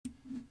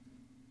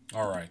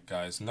Alright,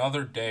 guys,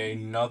 another day,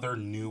 another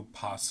new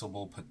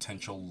possible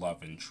potential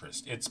love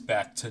interest. It's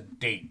back to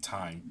date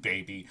time,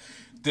 baby.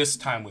 This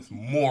time with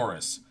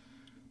Morris.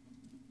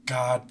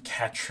 God,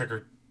 Cat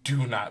Trigger,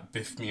 do not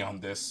biff me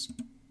on this.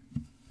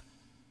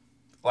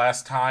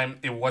 Last time,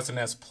 it wasn't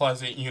as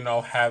pleasant,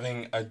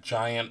 having a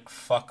giant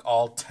fuck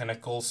all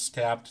tentacle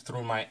stabbed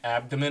through my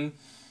abdomen.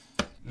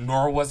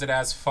 Nor was it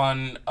as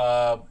fun,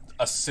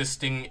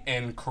 assisting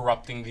in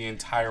corrupting the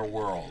entire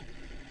world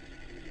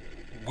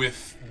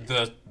with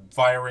the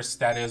virus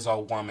that is a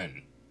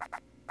woman.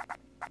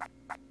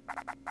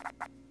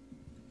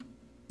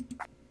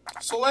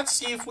 So let's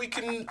see if we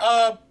can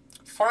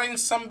find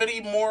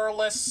somebody more or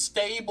less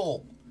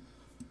stable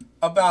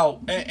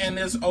about and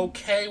is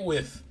okay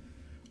with,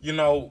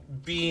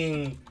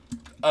 being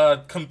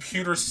a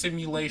computer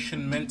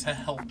simulation meant to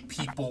help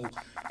people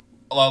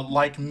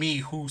like me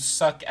who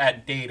suck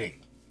at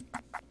dating.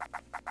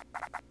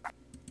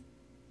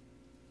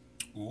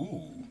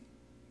 Ooh,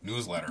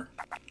 newsletter.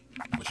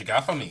 What you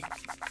got for me?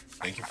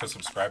 Thank you for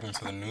subscribing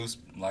to the news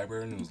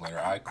library newsletter.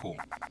 Alright, cool.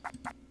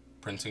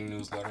 Printing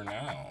newsletter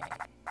now.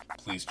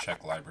 Please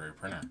check library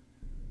printer.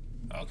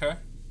 Okay.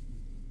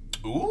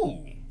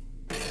 Ooh.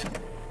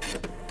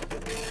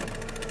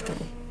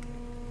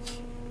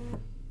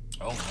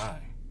 Oh my.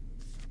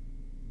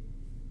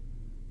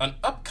 An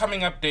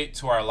upcoming update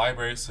to our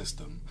library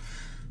system.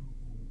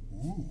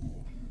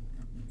 Ooh.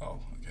 Oh,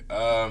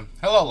 okay.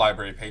 Hello,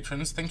 library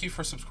patrons. Thank you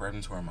for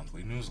subscribing to our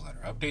monthly newsletter.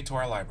 Update to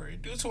our library.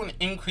 Due to an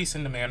increase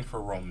in demand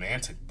for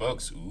romantic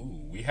books,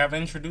 we have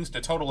introduced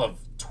a total of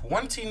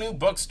 20 new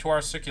books to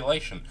our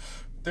circulation.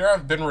 There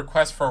have been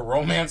requests for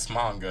romance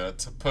manga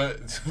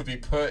to be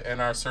put in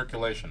our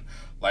circulation.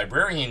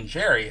 Librarian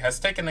Jerry has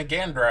taken a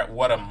gander at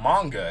what a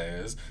manga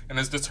is and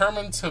is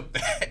determined to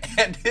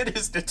and it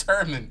is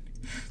determined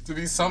to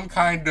be some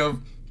kind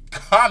of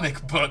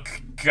comic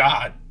book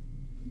god.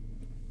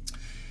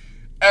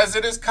 As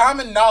it is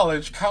common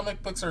knowledge,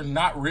 comic books are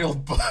not real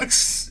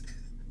books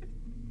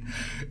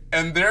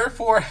and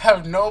therefore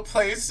have no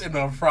place in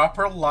a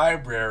proper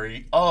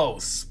library. Oh,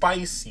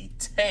 spicy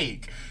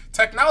take.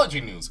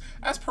 Technology news.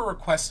 As per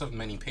requests of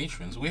many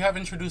patrons, we have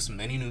introduced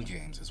many new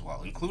games as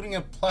well, including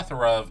a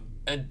plethora of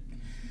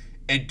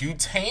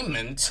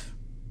edutainment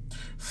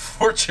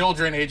for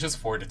children ages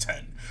 4 to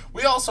 10.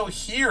 We also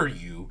hear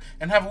you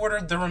and have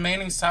ordered the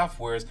remaining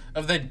softwares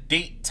of the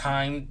date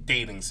time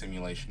dating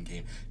simulation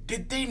game.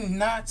 Did they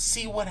not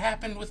see what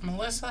happened with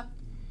Melissa?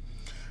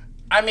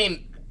 I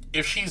mean,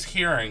 if she's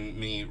hearing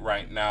me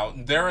right now,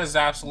 there is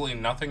absolutely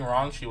nothing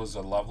wrong. She was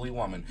a lovely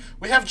woman.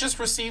 We have just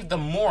received the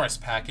Morris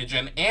package,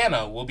 and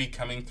Anna will be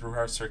coming through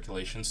our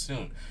circulation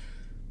soon.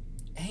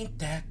 Ain't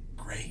that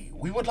great?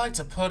 We would like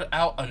to put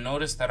out a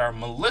notice that our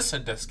Melissa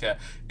diskette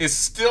is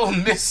still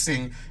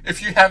missing.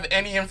 If you have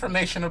any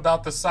information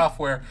about the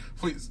software,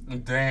 please.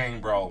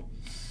 Dang, bro.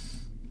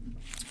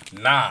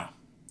 Nah.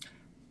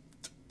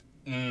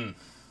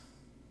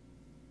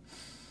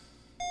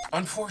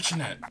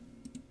 Unfortunate.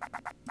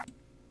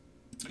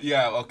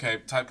 Yeah, okay,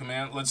 type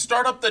command. Let's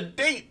start up the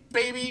date,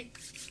 baby.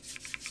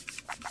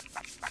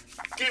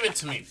 Give it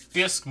to me.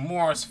 Disk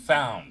Morris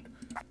found.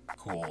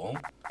 Cool.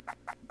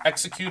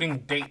 Executing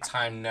date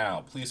time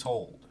now. Please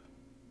hold.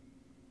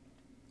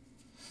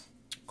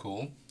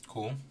 Cool,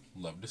 cool.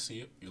 Love to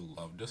see it. You'll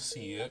love to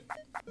see it.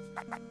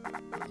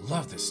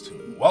 Love this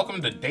tune.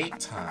 Welcome to Date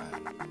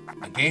Time,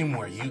 a game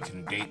where you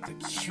can date the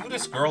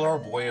cutest girl or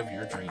boy of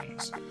your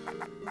dreams.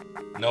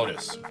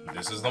 Notice,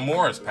 this is the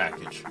Morris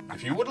package.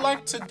 If you would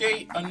like to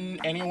date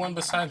anyone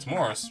besides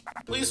Morris,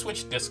 please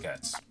switch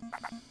diskettes.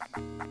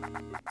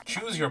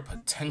 Choose your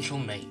potential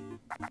mate.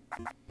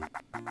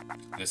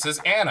 This is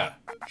Anna.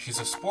 She's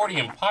a sporty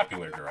and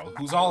popular girl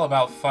who's all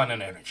about fun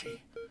and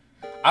energy.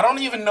 I don't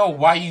even know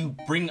why you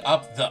bring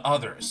up the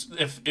others,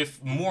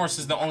 if Morris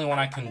is the only one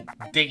I can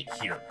date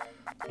here.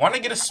 Want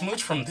to get a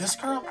smooch from this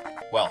girl?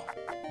 Well,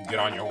 get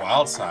on your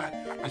wild side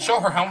and show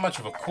her how much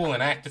of a cool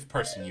and active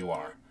person you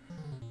are.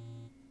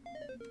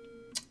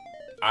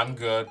 I'm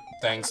good,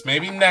 thanks.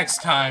 Maybe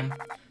next time.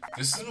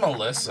 This is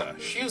Melissa.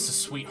 She is a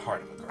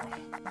sweetheart of a girl.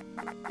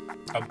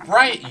 A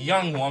bright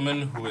young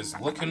woman who is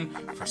looking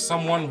for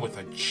someone with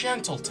a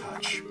gentle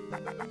touch.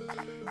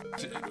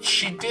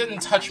 She didn't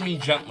touch me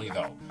gently,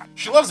 though.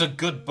 She loves a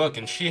good book,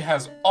 and she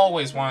has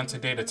always wanted to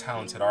date a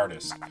talented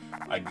artist.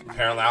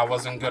 Apparently, I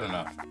wasn't good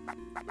enough.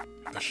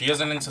 But she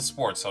isn't into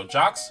sports, so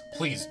jocks,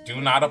 please do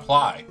not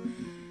apply.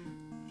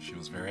 She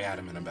was very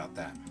adamant about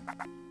that.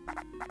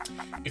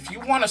 If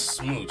you want a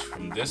smooch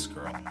from this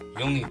girl,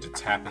 you'll need to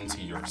tap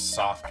into your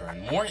softer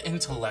and more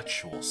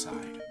intellectual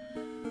side.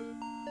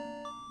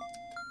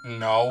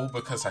 No,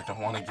 because I don't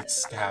want to get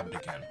stabbed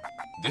again.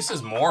 This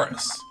is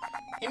Morris.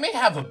 He may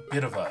have a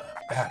bit of a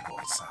bad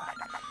boy side,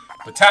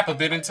 but tap a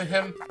bit into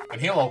him,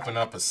 and he'll open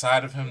up a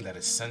side of him that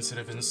is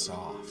sensitive and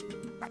soft.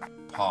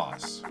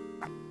 Pause.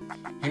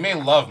 He may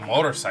love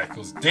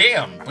motorcycles,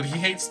 damn, but he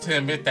hates to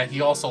admit that he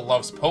also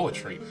loves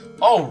poetry.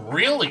 Oh,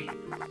 really?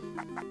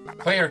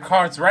 Play your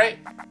cards right,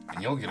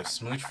 and you'll get a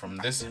smooch from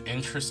this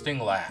interesting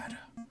lad.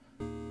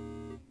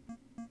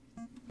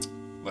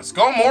 Let's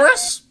go,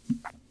 Morris!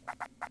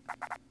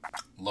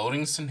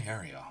 Loading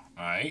scenario.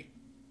 Alright.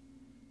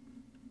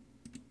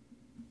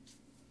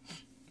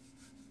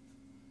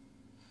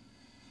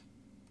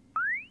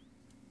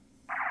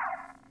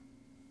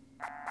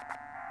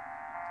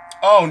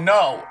 Oh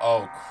no!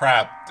 Oh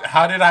crap.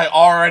 How did I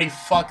already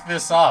fuck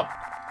this up?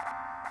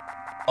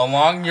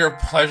 Along your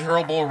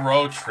pleasurable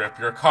road trip,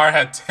 your car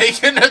had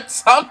taken a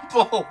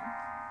tumble.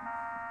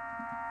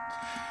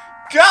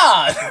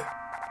 God!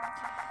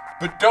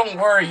 But don't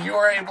worry, you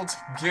were able to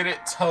get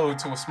it towed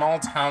to a small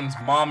town's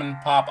mom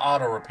and pop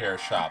auto repair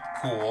shop.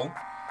 Cool.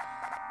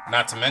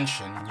 Not to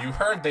mention, you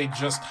heard they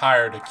just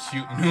hired a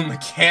cute new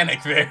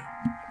mechanic there.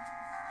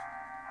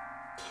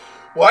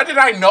 Why did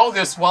I know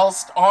this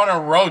whilst on a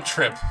road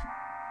trip?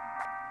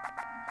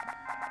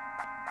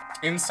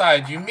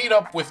 Inside, you meet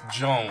up with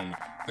Joan,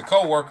 the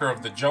co-worker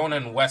of the Joan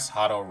and West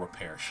auto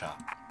repair shop.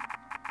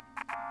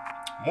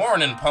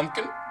 Morning,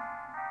 pumpkin.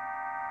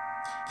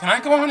 Can I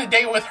go on a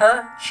date with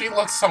her? She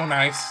looks so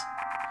nice.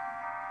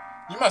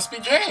 You must be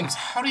James.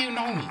 How do you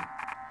know me?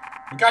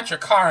 We got your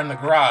car in the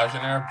garage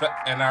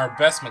and our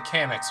best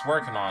mechanics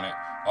working on it.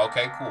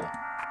 Okay, cool.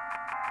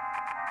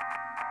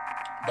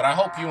 But I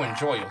hope you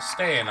enjoy your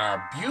stay in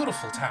our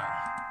beautiful town.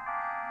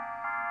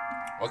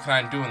 What can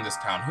I do in this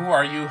town? Who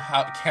are you?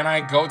 How can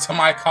I go to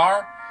my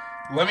car?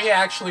 Let me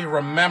actually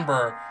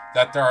remember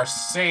that there are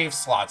save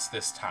slots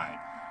this time.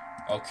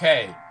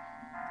 Okay.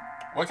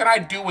 What can I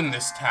do in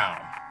this town?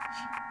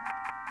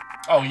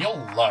 Oh,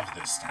 you'll love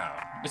this town.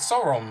 It's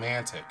so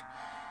romantic.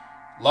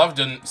 Love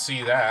to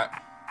see that.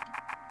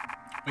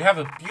 We have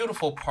a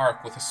beautiful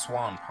park with a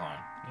swan pond.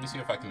 Let me see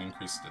if I can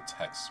increase the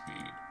text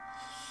speed.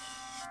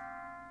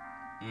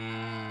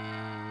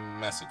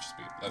 Message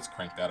speed. Let's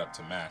crank that up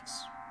to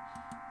max.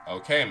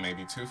 Okay,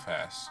 maybe too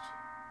fast.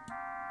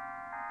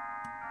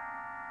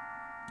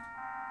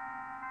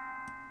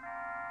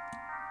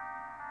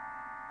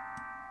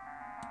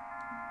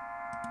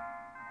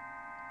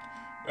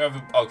 We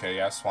have okay,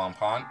 yeah, Swan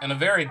Pond, and a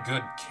very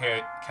good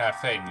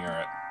cafe near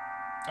it.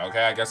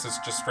 Okay, I guess it's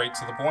just straight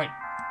to the point.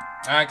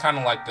 I kind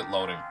of liked it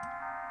loading.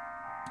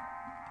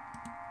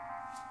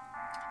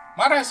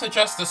 Might I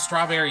suggest the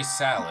strawberry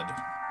salad?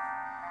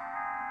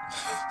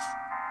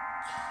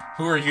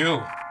 Who are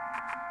you?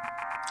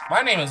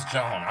 My name is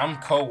Joan. I'm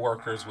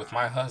co-workers with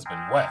my husband,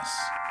 Wes.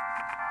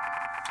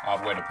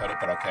 Odd way to put it,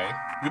 but okay.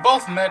 We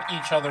both met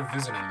each other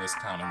visiting this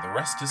town, and the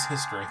rest is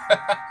history.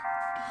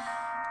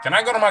 Can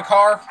I go to my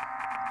car?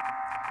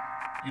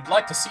 You'd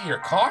like to see your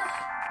car?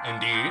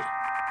 Indeed.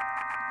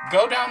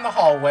 Go down the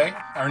hallway.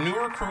 Our new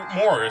recruit,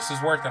 Morris, is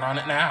working on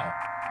it now.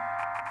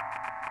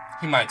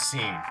 He might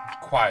seem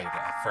quiet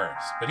at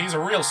first, but he's a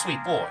real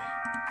sweet boy.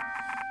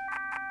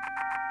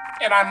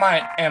 And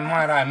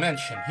might I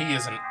mention, he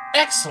is an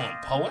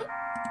excellent poet.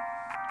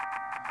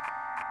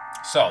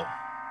 So,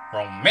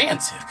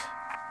 romantic.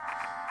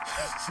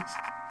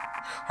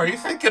 Are you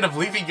thinking of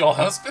leaving your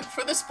husband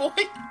for this boy?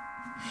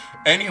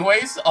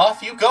 Anyways,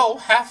 off you go.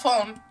 Have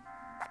fun.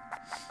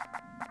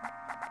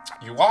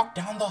 You walk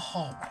down the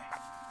hallway,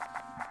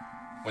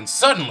 when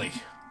suddenly,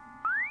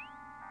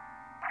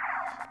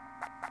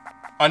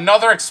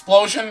 another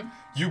explosion,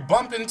 you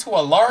bump into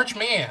a large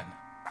man.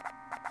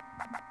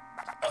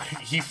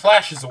 He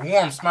flashes a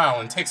warm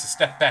smile and takes a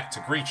step back to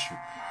greet you.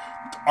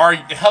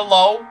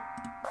 Hello?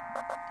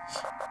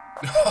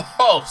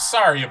 Oh,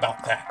 sorry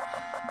about that.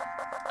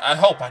 I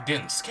hope I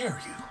didn't scare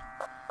you.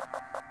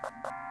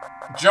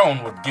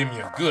 Joan would give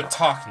me a good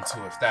talking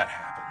to if that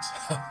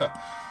happens.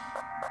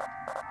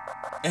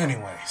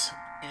 Anyways,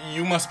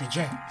 you must be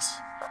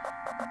James.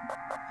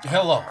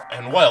 Hello,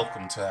 and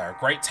welcome to our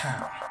great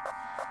town.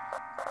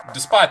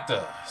 Despite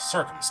the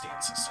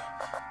circumstances.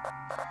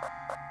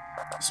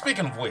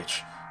 Speaking of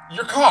which,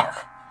 your car.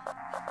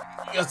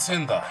 It's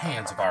in the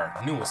hands of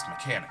our newest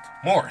mechanic,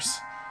 Morris.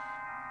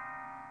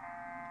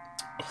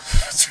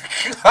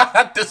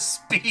 God, the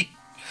speed.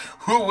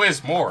 Who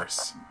is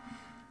Morris?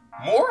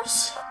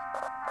 Morris?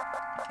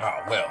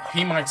 Oh, well,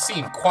 he might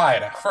seem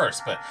quiet at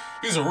first, but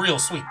he's a real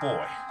sweet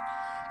boy.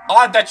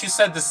 Odd that you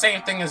said the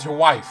same thing as your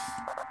wife.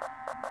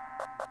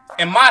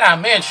 And might I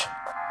mention,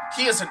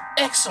 he is an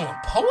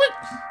excellent poet?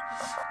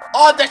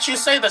 Odd that you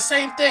say the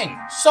same thing.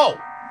 So,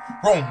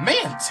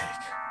 romantic.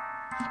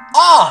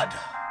 Odd.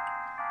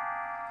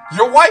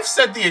 Your wife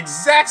said the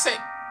exact same...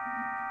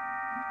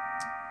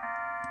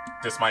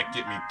 This might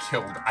get me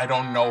killed. I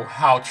don't know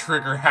how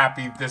trigger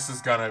happy this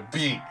is gonna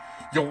be.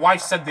 Your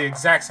wife said the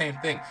exact same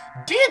thing.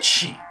 Did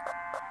she?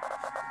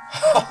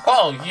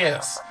 Oh,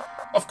 yes.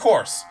 Of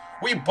course.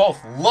 We both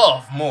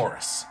love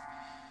Morris.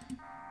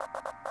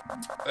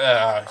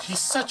 He's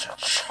such a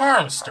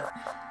charmster.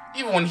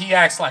 Even when he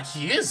acts like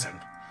he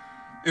isn't.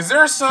 Is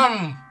there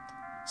some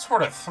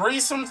sort of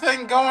threesome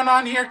thing going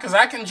on here? Because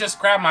I can just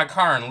grab my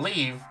car and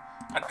leave.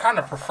 I'd kind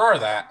of prefer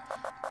that.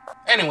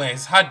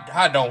 Anyways,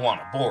 I don't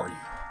want to bore you.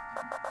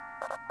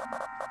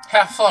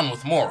 Have fun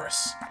with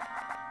Morris.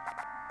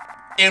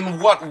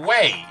 In what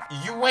way?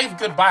 You wave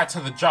goodbye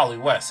to the Jolly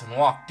West and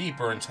walk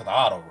deeper into the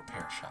auto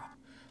repair shop.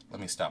 Let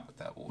me stop with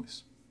that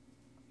voice.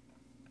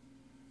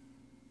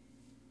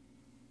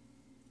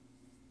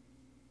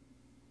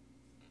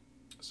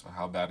 So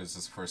how bad is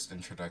this first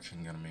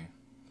introduction gonna be?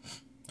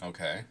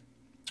 Okay.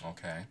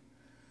 Okay.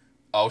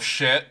 Oh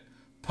shit.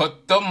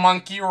 Put the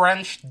monkey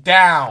wrench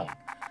down.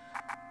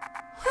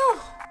 Whew.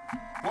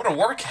 What a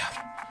workout.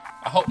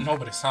 I hope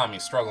nobody saw me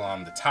struggle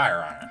on the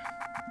tire iron.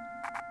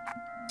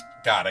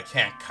 God, I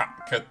can't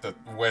cut the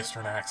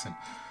Western accent.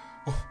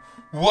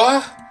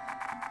 What?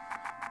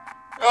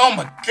 Oh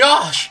my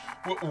gosh!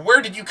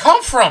 Where did you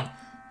come from?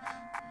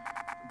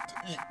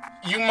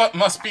 You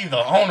must be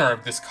the owner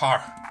of this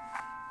car.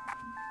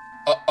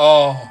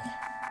 Oh.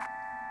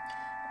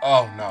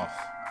 Oh no.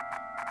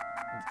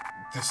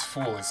 This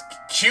fool is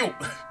cute.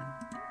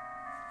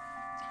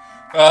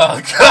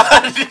 Oh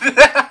god.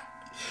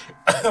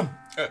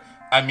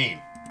 I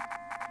mean.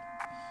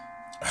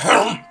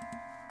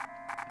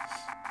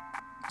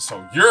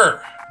 So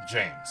you're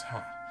James,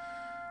 huh?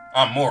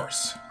 I'm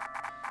Morris.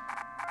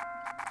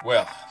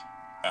 Well,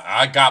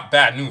 I got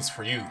bad news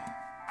for you.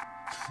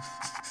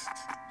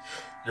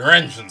 Your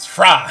engine's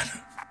fried.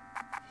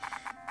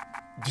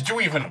 Did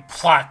you even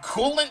apply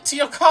coolant to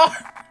your car?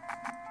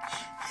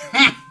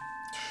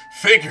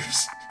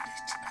 Figures.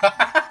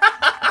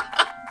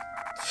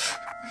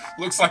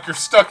 Looks like you're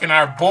stuck in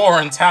our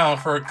boring town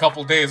for a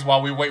couple days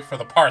while we wait for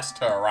the parts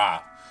to arrive.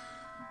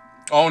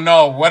 Oh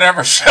no,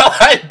 whatever shall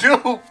I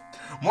do?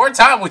 More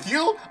time with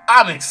you?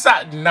 I'm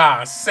excited.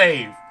 Nah,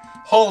 save.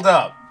 Hold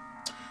up.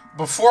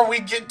 Before we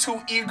get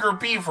too eager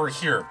beaver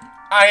here,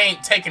 I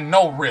ain't taking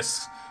no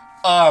risks.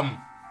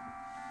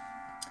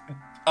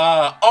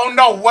 Oh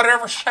no,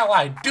 whatever shall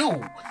I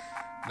do?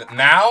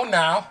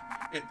 Now,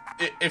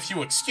 if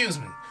you excuse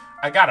me,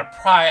 I gotta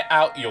pry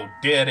out your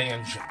dead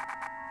engine.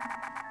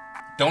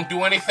 Don't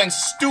do anything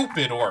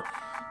stupid or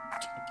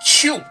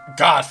cute,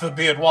 God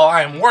forbid, while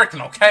I am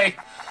working, okay?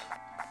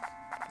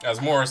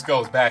 As Morris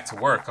goes back to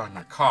work on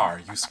your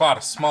car, you spot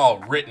a small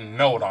written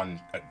note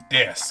on a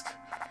desk.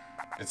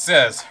 It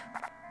says,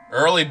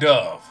 Early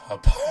Dove, a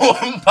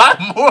poem by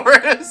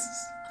Morris.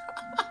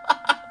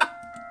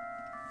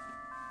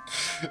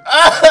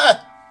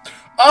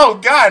 Oh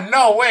god,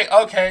 no, wait,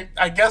 okay.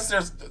 I guess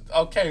there's,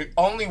 okay,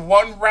 only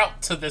one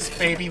route to this,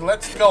 baby.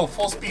 Let's go,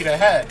 full speed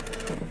ahead.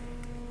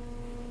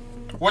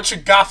 What you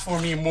got for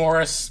me,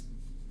 Morris?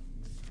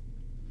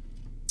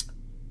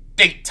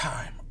 Date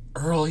time,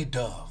 Early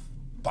Dove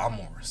by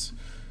Morris.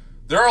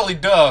 The early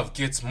dove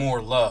gets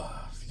more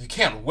love. You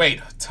can't wait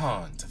a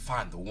ton to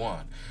find the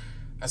one.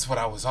 That's what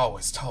I was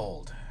always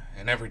told,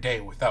 and every day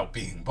without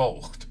being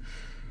bold.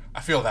 I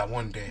feel that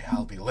one day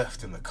I'll be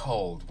left in the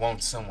cold.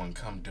 Won't someone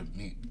come to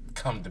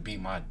be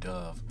my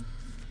dove?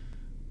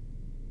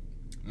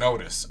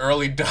 Notice,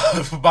 Early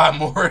Dove by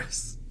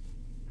Morris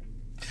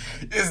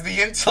is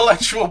the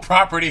intellectual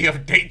property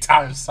of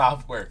Daytime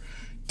Software.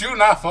 Do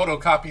not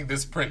photocopy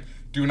this print.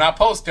 Do not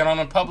post it on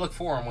a public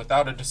forum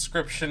without a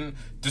distribution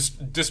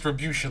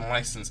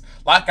license.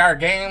 Like our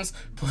games,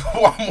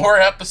 for more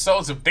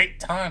episodes of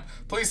Daytime,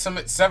 please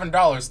submit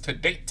 $7 to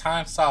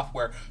Daytime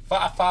Software,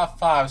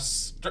 555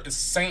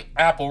 St.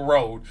 Apple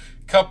Road,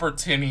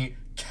 Cupertiny,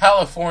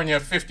 California,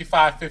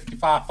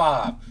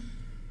 55555.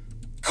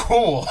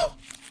 Cool.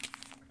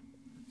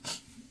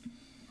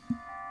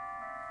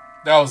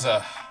 That was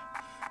a...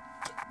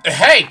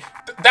 Hey,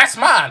 that's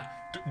mine.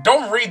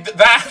 Don't read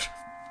that.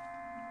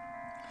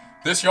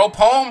 This your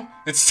poem?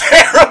 It's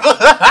terrible.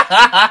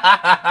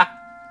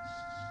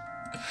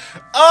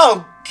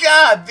 Oh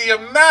god, the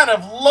amount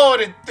of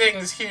loaded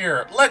things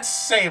here. Let's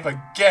save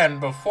again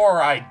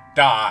before I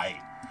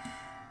die.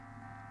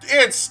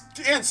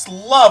 It's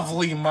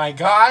lovely, my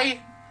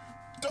guy.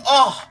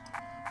 Oh,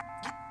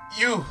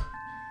 you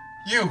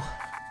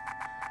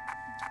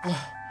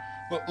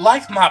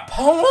like my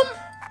poem?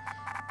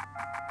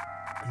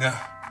 No,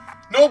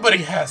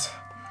 nobody has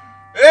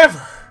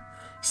ever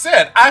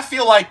said. I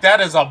feel like that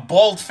is a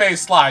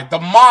bold-faced lie. The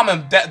mom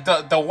and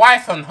the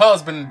wife and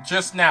husband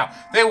just now,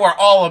 they were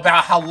all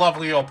about how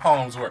lovely your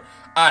poems were.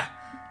 I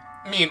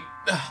mean,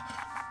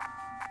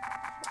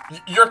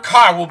 your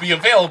car will be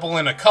available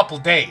in a couple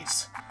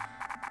days.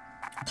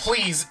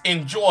 Please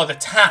enjoy the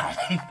town.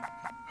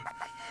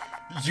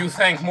 You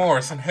thank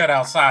Morris and head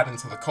outside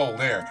into the cold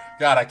air.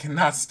 God, I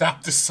cannot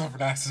stop this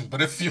southern accent,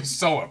 but it feels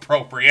so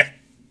appropriate.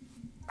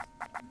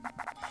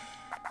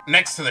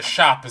 Next to the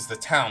shop is the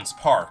town's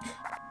park.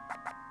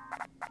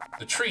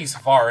 The trees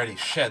have already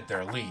shed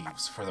their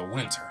leaves for the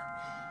winter.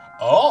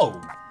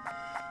 Oh!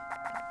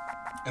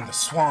 And the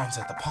swans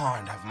at the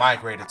pond have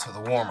migrated to the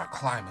warmer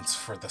climates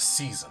for the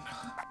season.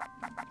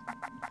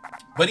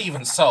 But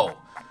even so,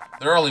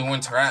 the early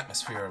winter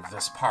atmosphere of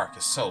this park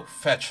is so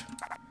fetching.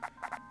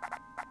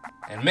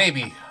 And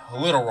maybe a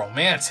little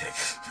romantic.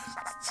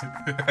 You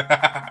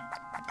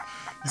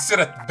sit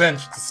at the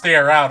bench to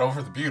stare out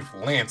over the beautiful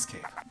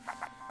landscape.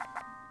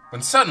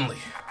 When suddenly...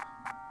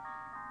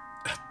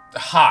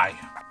 Hi.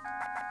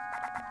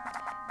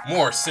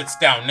 Morris sits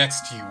down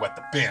next to you at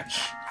the bench,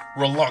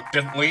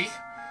 reluctantly.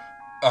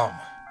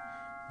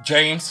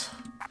 James?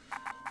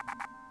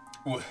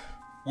 Would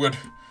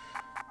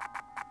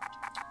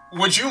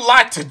you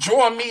like to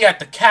join me at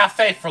the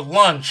cafe for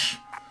lunch?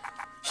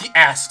 He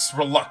asks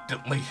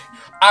reluctantly.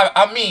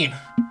 I mean,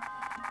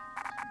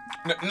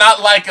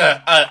 not like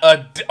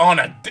on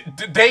a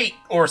date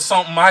or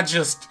something. I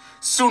just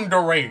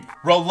tsundere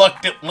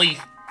reluctantly.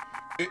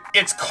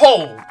 It's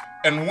cold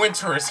and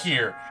winter is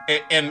here,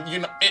 and you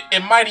know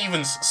it might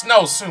even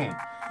snow soon.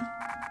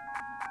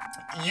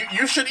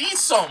 You should eat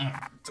something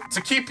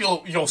to keep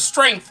your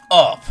strength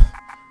up.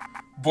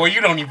 Boy,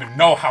 you don't even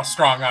know how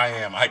strong I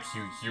am.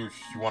 You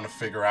want to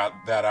figure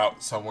that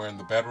out somewhere in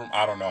the bedroom?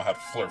 I don't know how to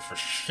flirt for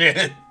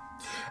shit.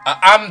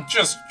 I'm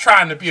just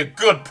trying to be a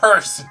good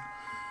person.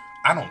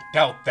 I don't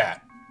doubt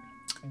that.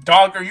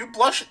 Dog, are you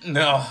blushing?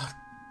 No.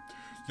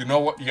 You know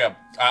what? Yeah.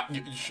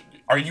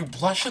 Are you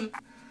blushing?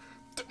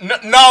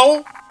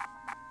 No.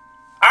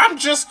 I'm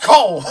just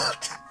cold.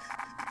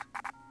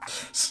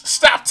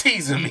 Stop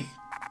teasing me.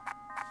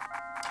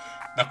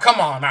 Now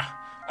come on. I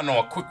know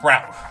a quick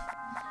route.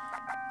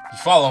 You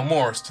follow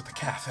Morris to the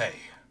cafe.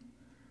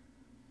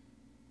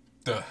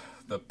 The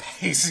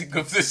pacing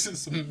of this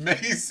is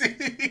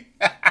amazing.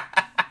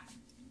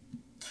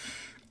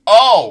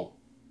 Oh,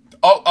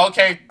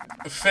 okay.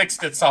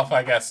 Fixed itself,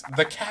 I guess.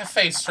 The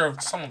cafe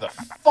served some of the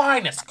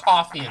finest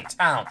coffee in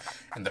town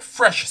and the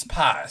freshest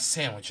pies,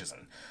 sandwiches,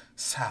 and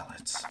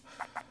salads.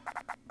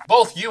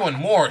 Both you and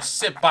Morris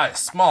sit by a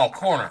small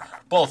corner,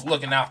 both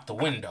looking out the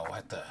window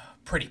at the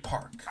pretty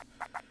park.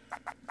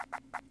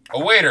 A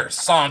waiter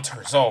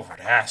saunters over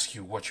to ask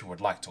you what you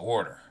would like to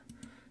order.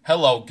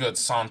 Hello, good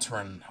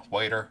sauntering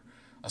waiter.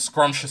 A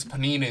scrumptious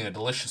panini and a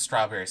delicious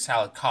strawberry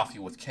salad, coffee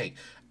with cake.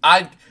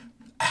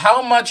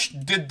 How much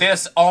did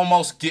this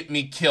almost get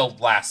me killed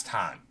last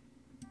time?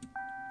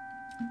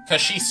 Because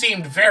she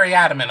seemed very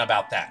adamant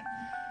about that.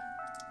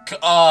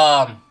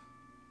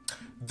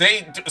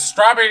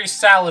 Strawberry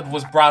salad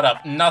was brought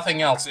up,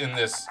 nothing else in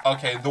this.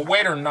 Okay, the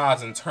waiter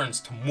nods and turns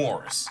to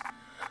Morris.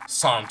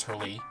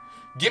 Saunterly,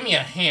 give me a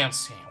ham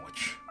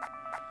sandwich.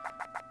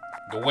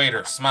 The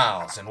waiter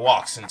smiles and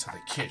walks into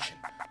the kitchen,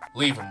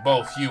 leaving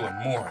both you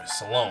and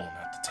Morris alone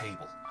at the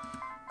table.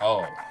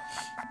 Oh.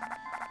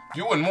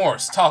 You and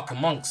Morris talk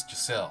amongst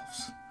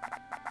yourselves.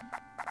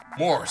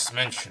 Morris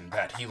mentioned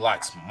that he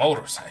likes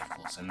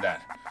motorcycles and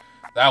that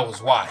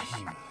was why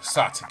he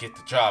sought to get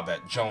the job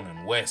at Joan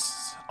and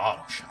West's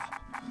auto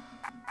shop.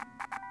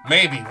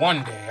 Maybe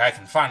one day I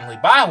can finally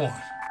buy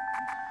one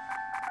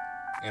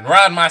and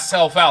ride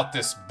myself out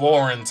this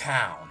boring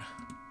town.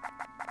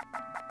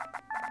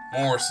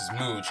 Morris's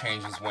mood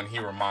changes when he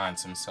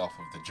reminds himself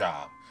of the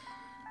job.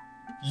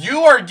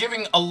 You are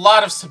giving a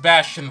lot of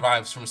Sebastian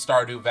vibes from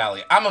Stardew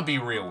Valley. I'm gonna be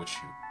real with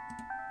you.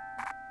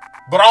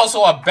 But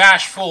also a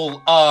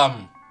bashful,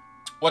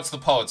 what's the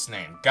poet's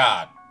name?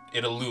 God,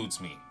 it eludes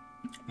me.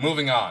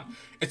 Moving on.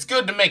 It's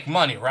good to make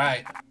money,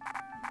 right?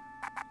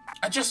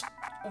 I just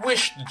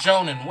wish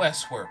Joan and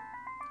Wes were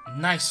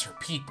nicer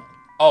people.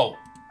 Oh,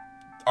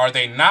 are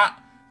they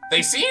not?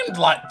 They seemed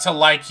to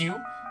like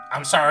you.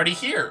 I'm sorry to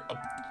hear.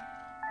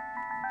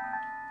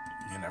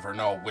 You never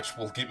know which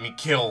will get me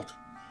killed.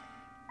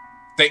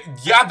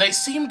 They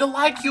seem to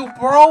like you,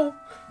 bro.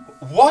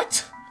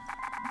 What?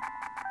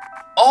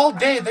 All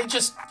day they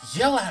just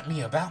yell at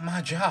me about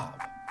my job.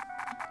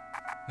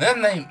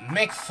 Then they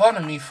make fun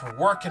of me for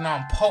working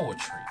on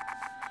poetry.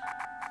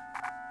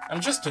 I'm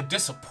just a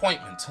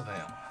disappointment to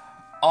them.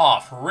 Aw,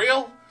 for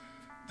real?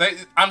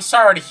 I'm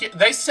sorry to hear.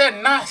 They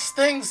said nice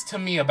things to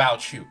me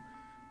about you.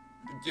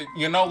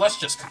 You know, let's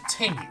just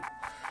continue.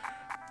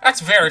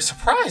 That's very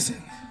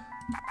surprising.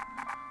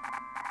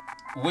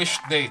 Wish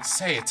they'd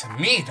say it to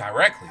me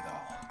directly,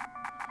 though.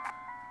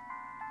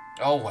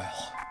 Oh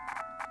well.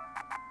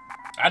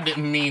 I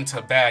didn't mean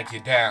to bog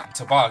you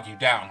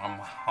down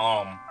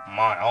on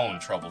my own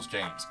troubles,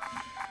 James.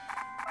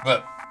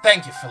 But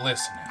thank you for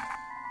listening.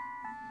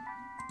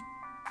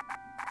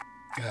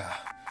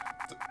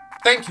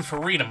 Thank you for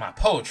reading my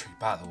poetry,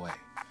 by the way.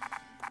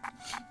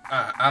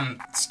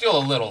 I'm still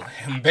a little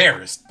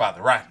embarrassed by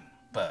the writing,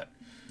 but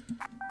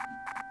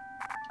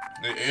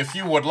if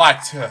you would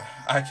like to,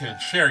 I can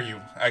share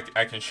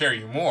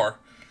you more.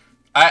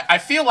 I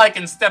feel like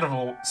instead of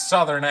a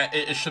southern,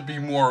 it should be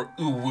more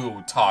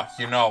ooh-woo talk,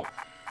 you know.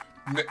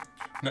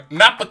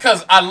 Not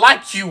because I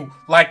like you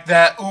like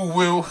that,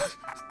 ooh-woo.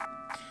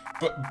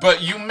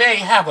 But you may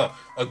have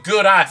a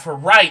good eye for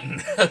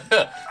writing.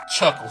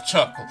 Chuckle,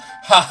 chuckle.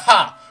 Ha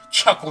ha.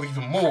 Chuckle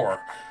even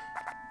more.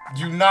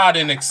 You nod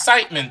in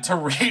excitement to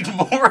read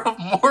more of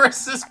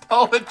Morris's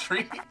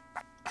poetry.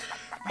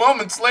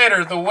 Moments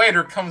later, the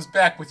waiter comes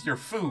back with your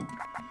food.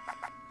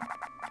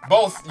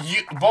 Both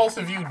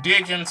of you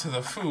dig into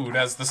the food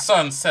as the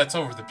sun sets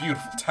over the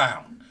beautiful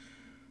town.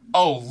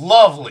 Oh,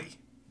 lovely.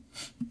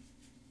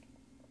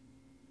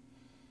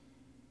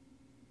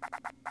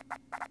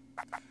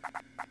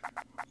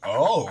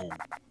 Oh.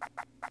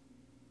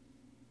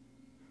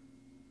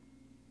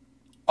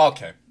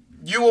 Okay.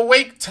 You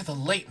awake to the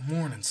late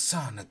morning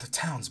sun at the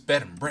town's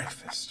bed and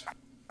breakfast.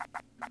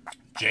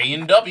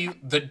 J&W,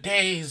 the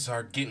days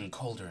are getting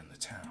colder in the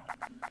town.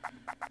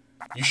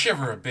 You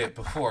shiver a bit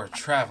before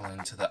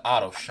traveling to the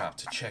auto shop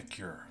to check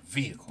your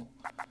vehicle.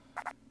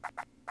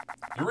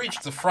 You reach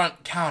the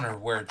front counter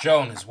where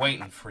Joan is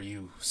waiting for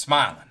you,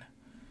 smiling.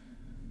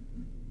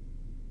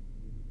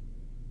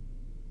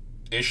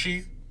 Is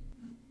she?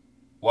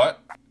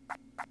 What?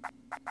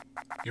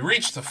 You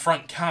reach the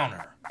front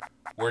counter,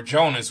 where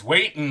Joan is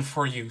waiting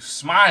for you,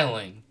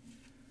 smiling.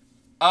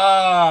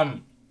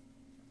 So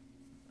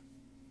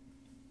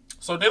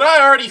did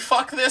I already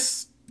fuck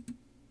this?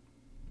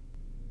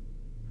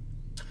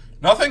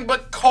 Nothing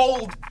but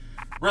cold.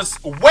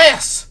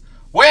 Wes!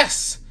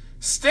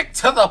 Stick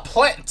to the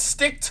plan.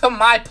 Stick to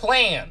my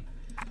plan.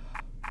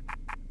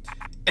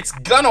 It's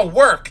gonna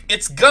work.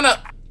 It's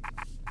gonna...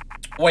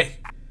 Wait.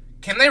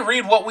 Can they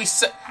read what we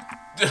said?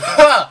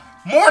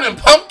 Morning,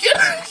 pumpkin.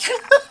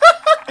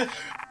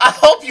 I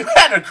hope you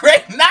had a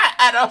great night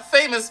at our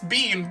famous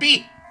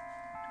B&B.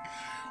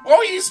 What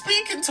were you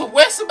speaking to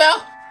Wes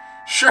about?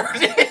 Sure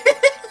did.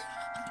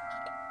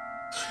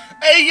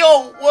 Hey,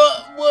 yo,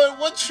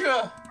 what's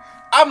your...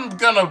 I'm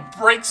gonna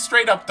break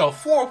straight up the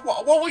fourth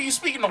wall. What were you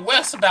speaking to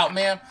Wes about,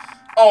 man?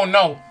 Oh,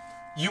 no.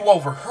 You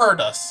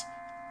overheard us.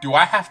 Do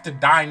I have to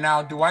die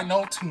now? Do I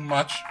know too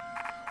much?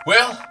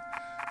 Well,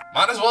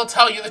 might as well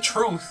tell you the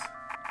truth.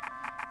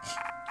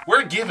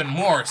 We're giving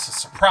Morris a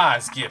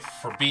surprise gift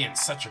for being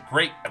such a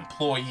great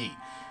employee.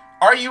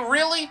 Are you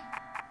really?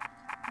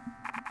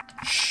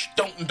 Shh,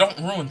 don't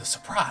ruin the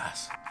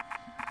surprise.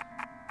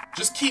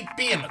 Just keep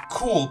being a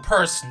cool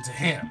person to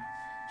him.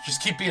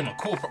 Just keep being a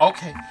cool person.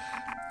 Okay.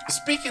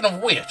 Speaking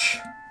of which,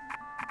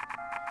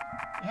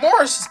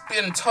 Morris has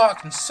been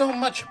talking so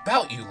much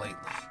about you lately.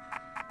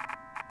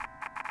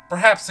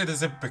 Perhaps it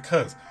is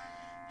because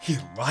he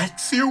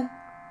likes you?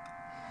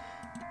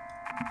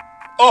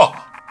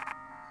 Oh,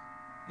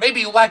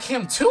 maybe you like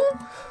him too?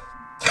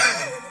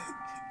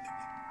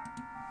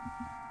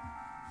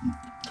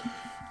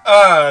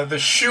 The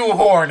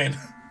shoehorning.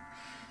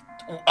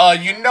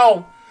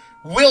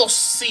 We'll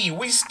see.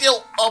 We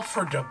still up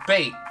for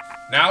debate.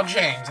 Now,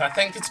 James, I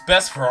think it's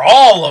best for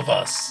all of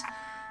us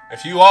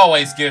if you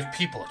always give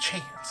people a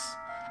chance.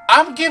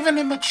 I'm giving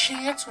him a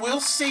chance. We'll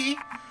see.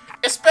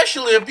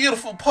 Especially a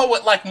beautiful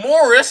poet like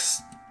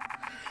Morris.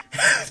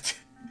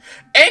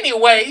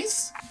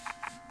 Anyways,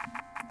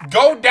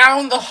 go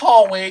down the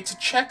hallway to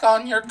check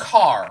on your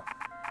car.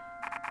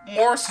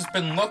 Morris has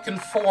been looking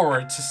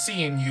forward to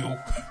seeing you.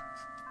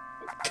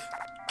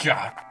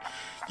 God.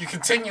 You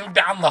continue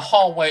down the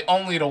hallway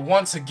only to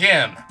once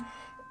again,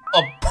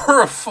 a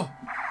perf,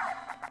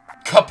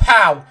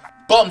 kapow,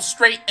 bump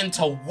straight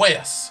into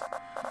Wes.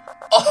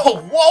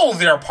 Oh, whoa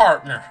there,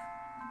 partner.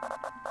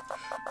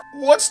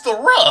 What's the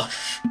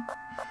rush?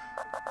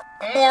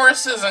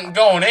 Morris isn't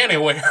going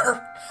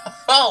anywhere.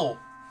 Oh.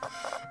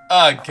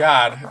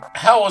 God.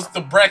 How was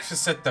the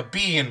breakfast at the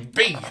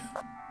B&B?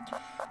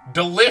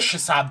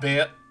 Delicious, I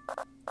bet.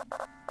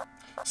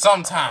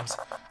 Sometimes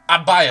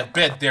I buy a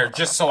bed there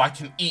just so I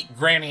can eat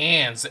Granny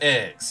Ann's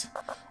eggs.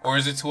 Or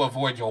is it to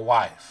avoid your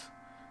wife?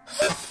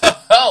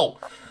 Oh.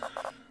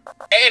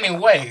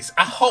 Anyways,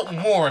 I hope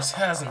Morris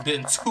hasn't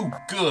been too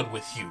good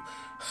with you.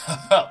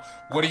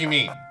 What do you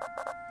mean?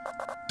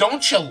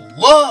 Don't you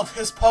love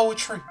his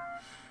poetry?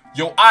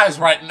 Your eyes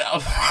right now.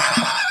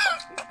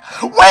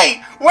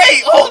 Wait,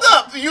 hold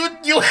up. You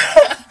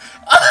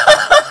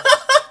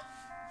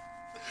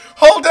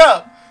Hold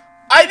up.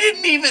 I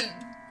didn't even...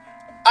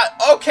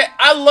 Okay,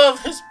 I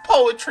love his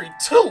poetry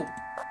too.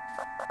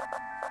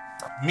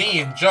 Me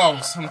and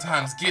Jones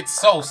sometimes get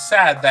so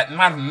sad that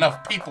not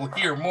enough people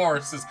hear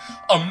Morris's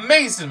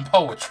amazing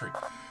poetry.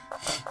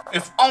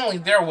 If only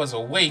there was a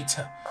way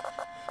to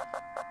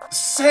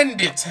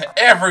send it to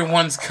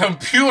everyone's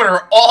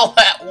computer all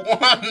at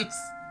once.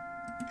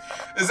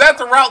 Is that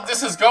the route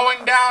this is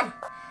going down?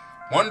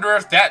 Wonder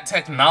if that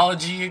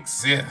technology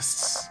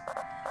exists.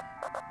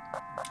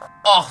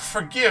 Oh,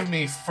 forgive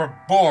me for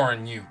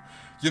boring you.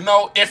 You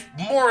know, if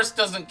Morris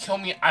doesn't kill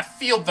me, I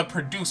feel the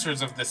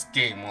producers of this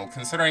game will,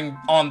 considering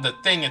on the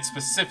thing it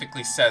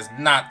specifically says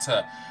not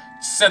to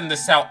send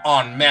this out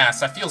en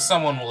masse. I feel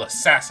someone will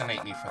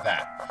assassinate me for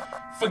that.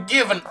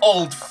 Forgive an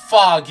old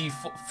foggy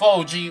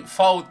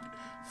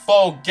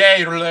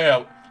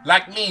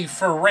like me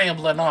for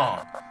rambling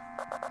on.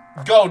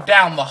 Go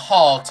down the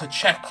hall to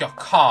check your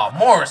car.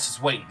 Morris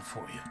is waiting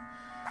for you.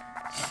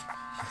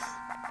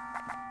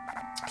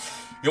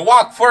 You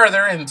walk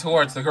further in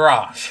towards the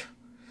garage.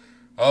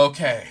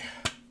 Okay.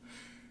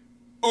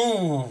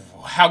 Ooh,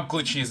 how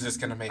glitchy is this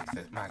gonna make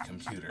my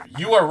computer?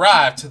 You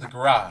arrive to the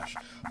garage,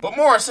 but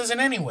Morris isn't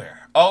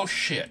anywhere. Oh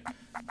shit.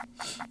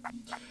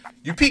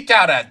 You peek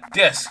out at a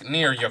desk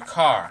near your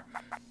car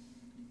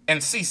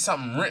and see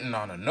something written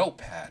on a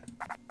notepad.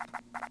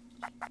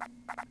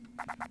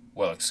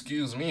 Well,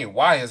 excuse me,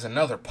 why is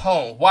another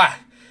poem? Why?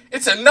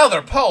 It's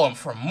another poem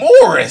from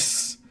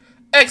Morris!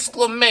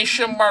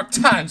 Exclamation mark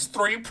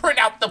 ×3. Print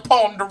out the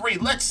poem to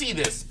read. Let's see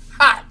this.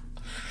 Hot.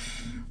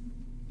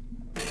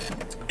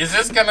 Is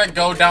this gonna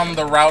go down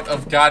the route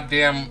of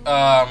goddamn,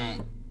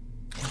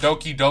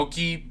 Doki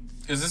Doki?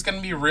 Is this gonna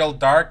be real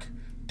dark?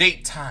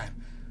 Date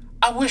time.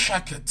 I wish I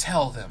could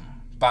tell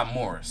them, by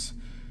Morris.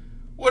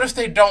 What if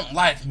they don't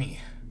like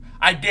me?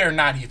 I dare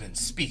not even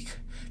speak.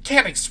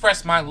 Can't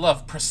express my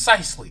love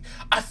precisely.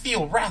 I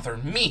feel rather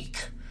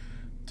meek.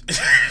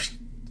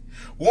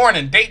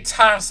 Warning,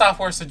 daytime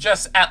software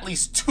suggests at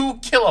least 2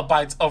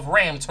 kilobytes of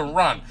RAM to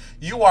run.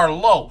 You are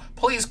low.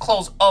 Please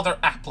close other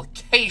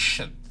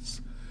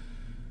applications.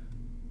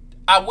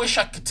 I wish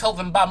I could tell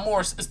them Bob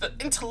Morris is the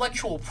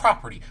intellectual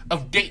property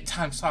of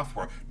daytime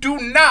software. Do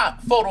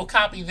not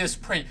photocopy this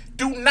print.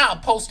 Do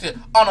not post it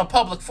on a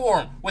public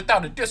forum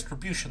without a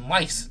distribution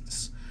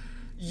license.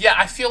 Yeah,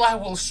 I feel I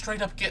will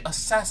straight up get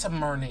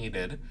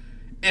assassinated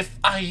if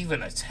I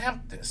even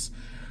attempt this.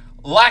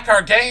 Like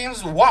our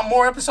games? Want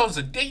more episodes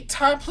of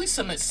Daytime? Please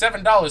submit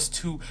 $7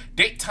 to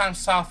Daytime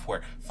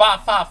Software.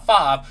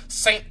 555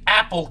 St.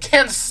 Apple.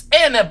 Can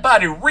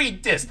anybody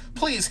read this?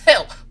 Please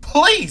help.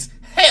 Please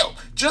help.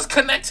 Just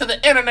connect to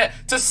the internet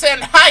to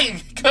send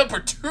hi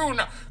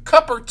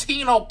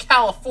Cupertino,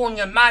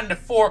 California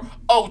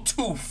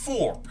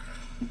 94024.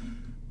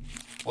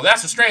 Well,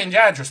 that's a strange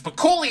address, but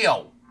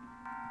coolio.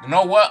 You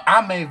know what? I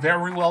may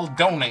very well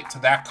donate to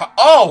that.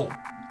 Oh!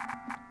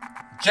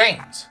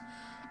 James,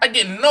 I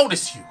didn't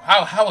notice you.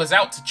 I was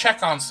out to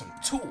check on some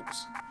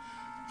tools.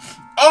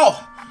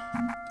 Oh!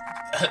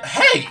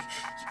 Hey!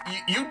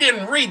 You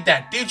didn't read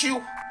that, did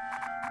you?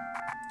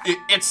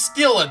 It's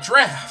still a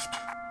draft.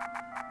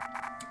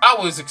 I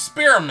was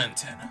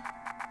experimenting.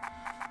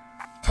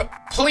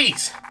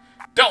 Please,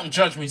 don't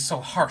judge me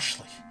so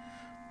harshly.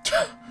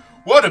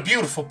 What a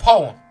beautiful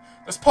poem.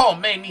 This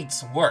poem may need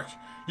some work.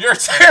 You're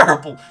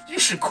terrible. You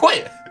should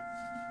quit.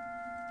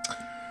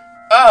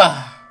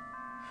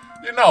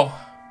 You know,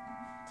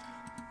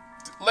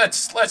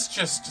 let's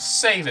just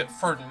save it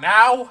for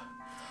now.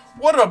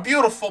 What a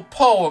beautiful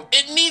poem.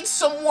 It needs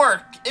some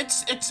work.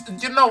 It's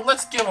you know,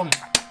 let's give him.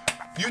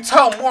 You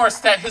tell Morris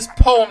that his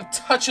poem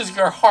touches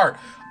your heart.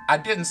 I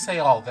didn't say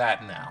all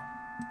that now.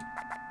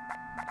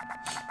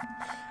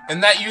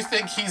 And that you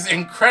think he's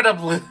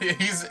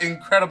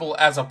incredible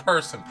as a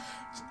person.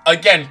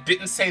 Again,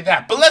 didn't say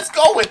that, but let's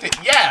go with it.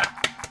 Yeah.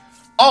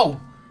 Oh,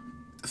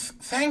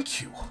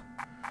 thank you.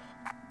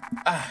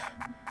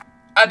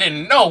 I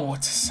didn't know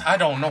what to. I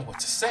don't know what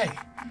to say.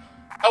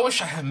 I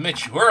wish I had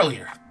met you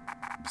earlier.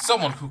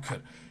 Someone who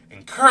could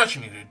encourage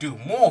me to do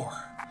more.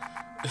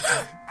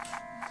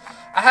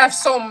 I have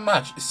so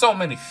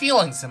many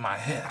feelings in my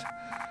head.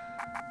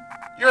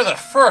 You're the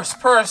first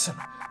person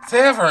to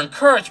ever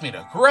encourage me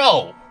to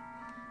grow.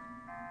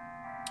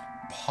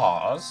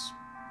 Pause.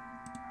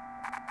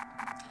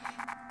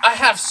 I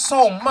have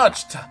so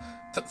much to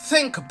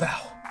think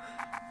about.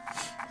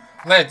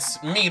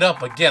 Let's meet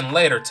up again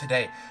later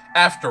today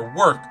after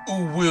work,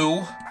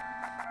 ooh-woo.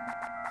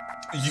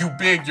 You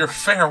bid your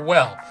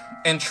farewell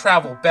and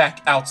travel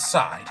back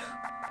outside.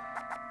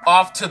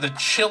 Off to the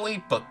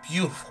chilly but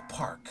beautiful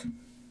park.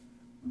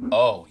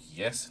 Oh,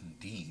 yes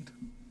indeed.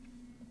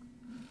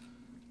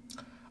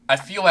 I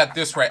feel at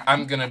this rate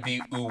I'm gonna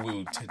be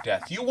ooh-wooed to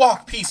death. You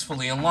walk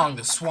peacefully along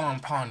the swan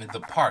pond in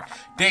the park,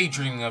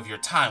 daydreaming of your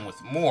time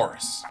with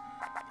Morris.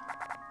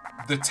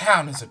 The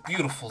town is a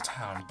beautiful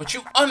town, but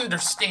you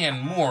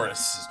understand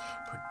Morris's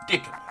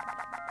predicament.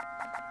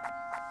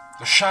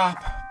 The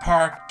shop,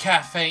 park,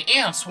 cafe,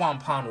 and swan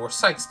pond were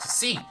sights to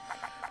see.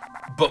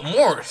 But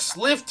Morris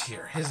lived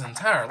here his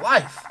entire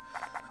life.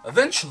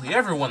 Eventually,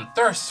 everyone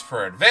thirsts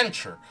for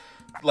adventure.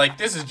 Like,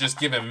 this is just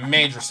giving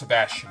major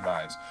Sebastian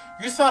vibes.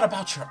 You thought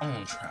about your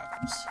own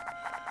travels.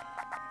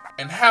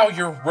 And how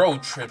your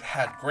road trip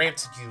had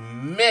granted you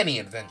many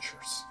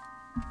adventures.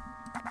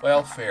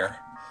 Well, fair.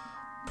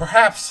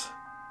 Perhaps...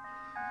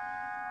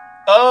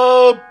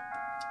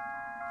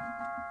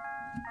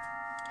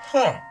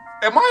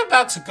 Am I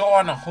about to go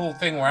on a whole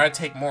thing where I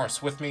take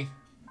Morris with me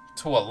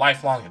to a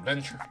lifelong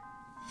adventure? ...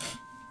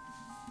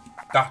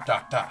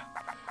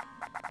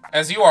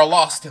 As you are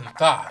lost in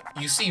thought,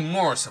 you see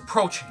Morris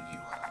approaching you.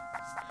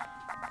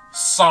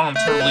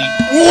 Saunterly...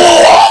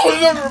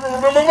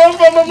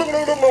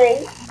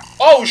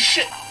 Oh,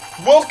 shit!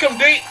 Welcome,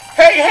 date...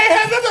 Hey,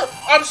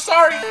 I'm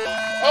sorry!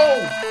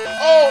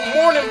 Oh,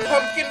 morning,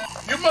 pumpkin!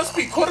 You must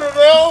be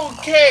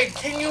okay.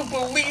 Can you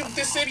believe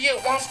this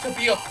idiot wants to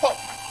be a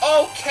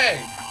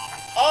Okay.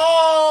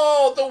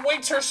 Oh, the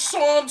waiter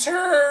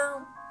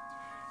saunter.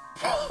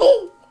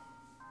 Oh.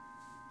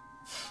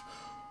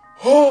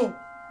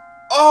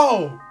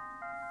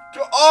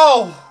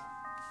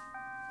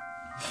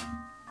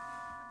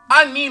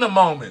 I need a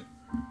moment.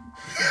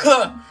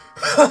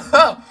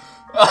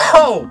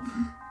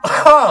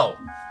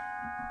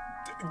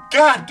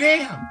 God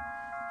damn.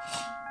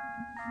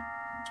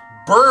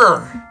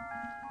 Brr.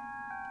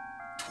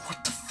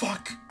 What the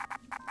fuck?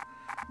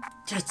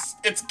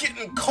 It's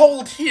getting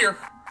cold here.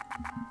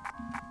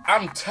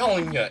 I'm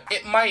telling you,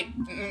 it might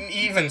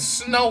even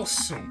snow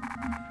soon.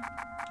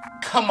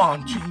 Come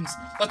on, James.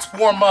 Let's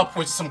warm up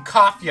with some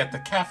coffee at the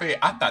cafe.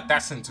 I thought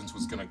that sentence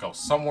was gonna go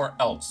somewhere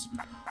else.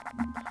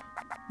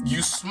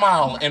 You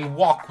smile and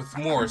walk with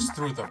Morris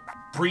through the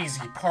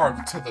breezy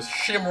park to the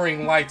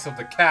shimmering lights of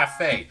the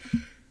cafe.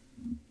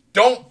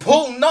 Don't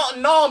pull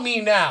nothing on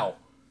me now.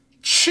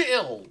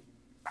 Chill.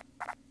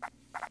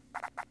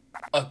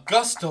 A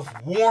gust of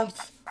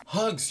warmth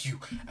hugs you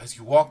as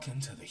you walk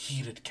into the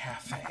heated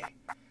cafe.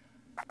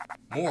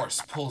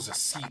 Morris pulls a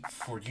seat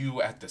for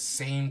you at the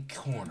same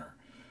corner.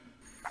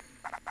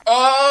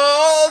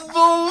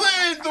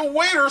 The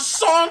waiter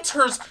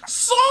saunters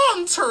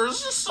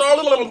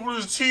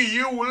to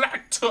you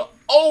like to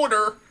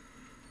order.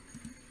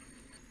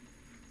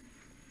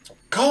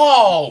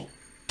 Call.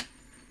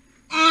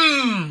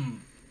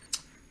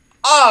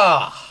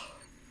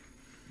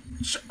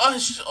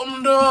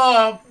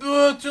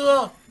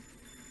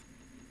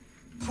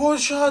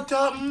 Push out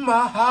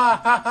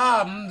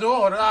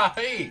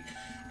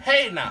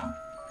Hey now.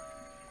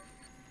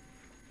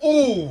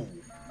 Ooh,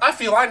 I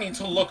feel I need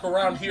to look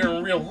around here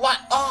in real life.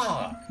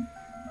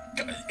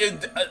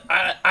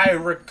 I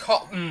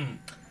recall.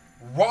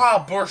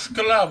 Raw Bush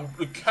Club,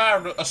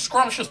 a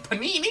scrumptious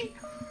panini.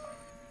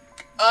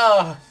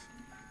 A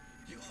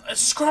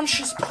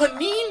scrumptious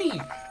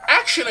panini.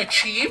 Action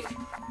achieved.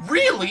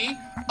 Really?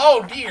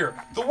 Oh dear.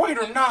 The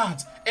waiter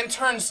nods and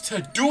turns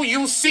to, do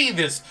you see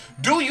this?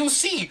 Do you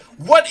see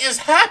what is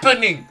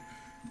happening?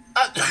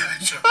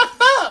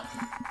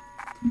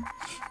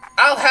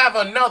 I'll have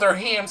another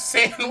ham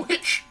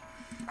sandwich.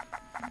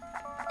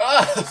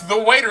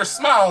 The waiter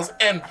smiles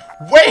and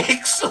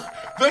wakes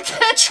the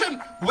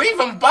kitchen. Leave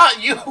him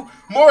but you.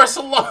 Morris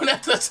alone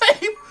at the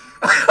table.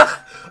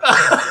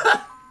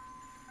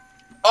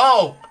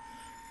 Oh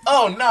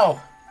no.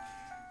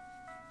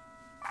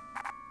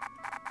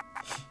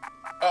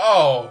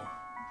 Oh.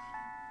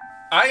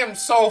 I am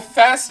so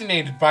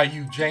fascinated by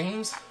you,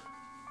 James.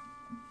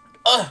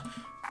 I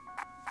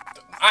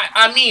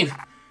mean,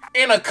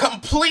 in a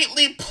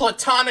completely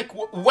platonic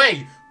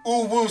way,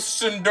 uwu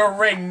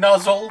tsundere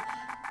nuzzle,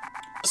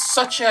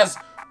 such as,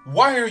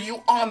 why are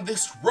you on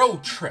this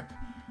road trip?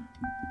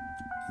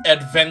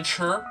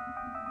 Adventure?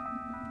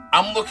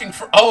 I'm looking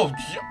for,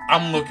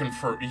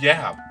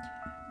 yeah.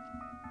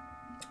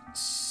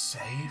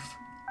 Save?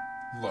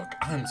 Look,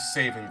 I'm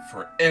saving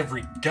for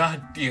every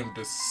goddamn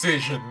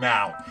decision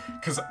now,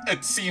 because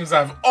it seems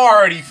I've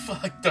already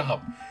fucked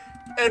up.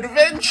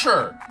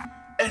 Adventure!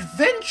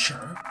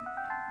 Adventure?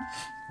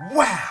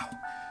 Wow!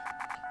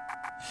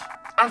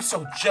 I'm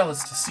so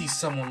jealous to see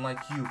someone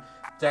like you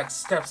that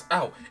steps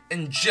out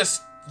and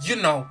just,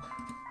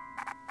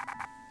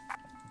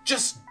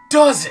 just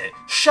does it,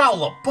 Shia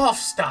LaBeouf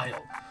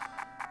style.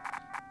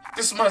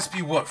 This must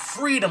be what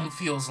freedom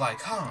feels like,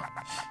 huh?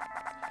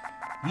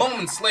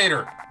 Moments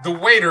later, the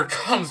waiter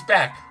comes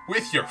back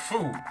with your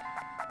food.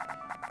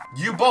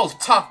 You both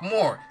talk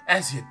more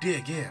as you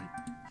dig in.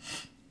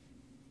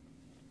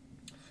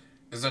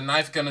 Is a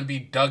knife gonna be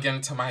dug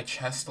into my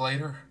chest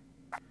later?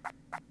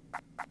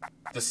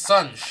 The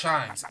sun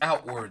shines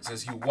outwards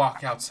as you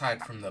walk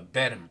outside from the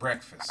bed and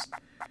breakfast.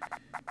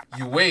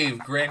 You wave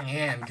Granny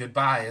Ann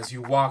goodbye as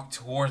you walk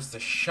towards the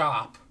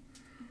shop.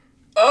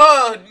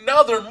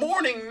 Another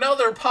morning,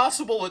 another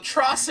possible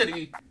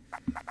atrocity.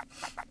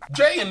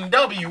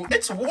 J&W,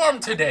 it's warm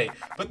today,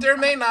 but there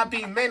may not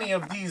be many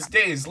of these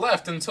days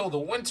left until the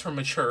winter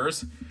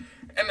matures,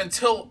 and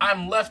until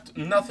I'm left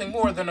nothing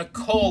more than a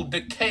cold,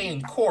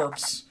 decaying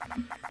corpse.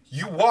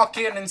 You walk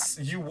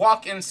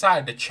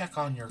inside to check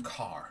on your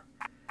car.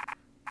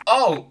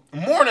 Oh,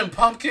 morning,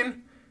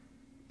 pumpkin.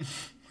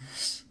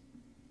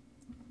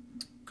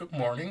 Good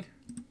morning.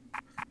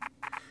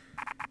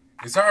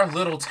 Is our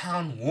little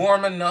town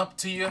warming up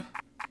to you?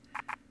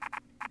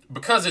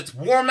 Because it's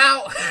warm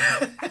out?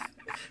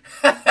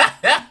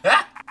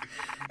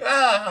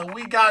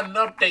 We got an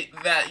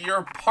update that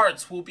your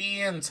parts will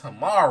be in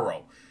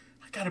tomorrow.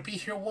 I gotta be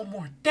here one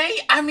more day?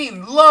 I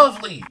mean,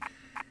 lovely.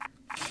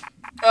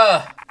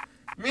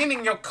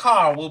 Meaning your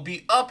car will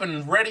be up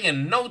and ready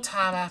in no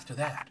time after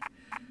that.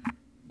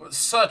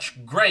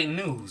 Such great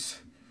news.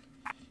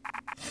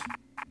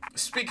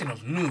 Speaking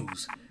of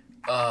news,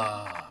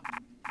 I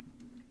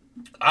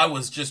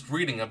was just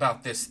reading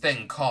about this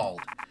thing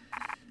called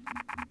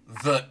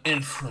the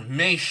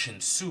Information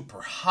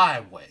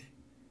Superhighway.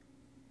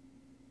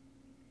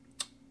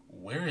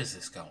 Where is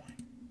this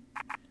going?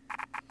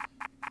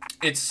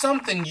 It's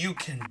something you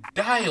can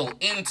dial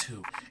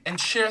into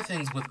and share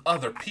things with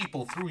other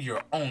people through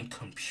your own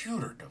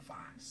computer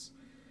device.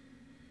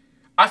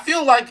 I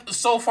feel like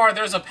so far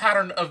there's a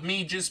pattern of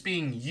me just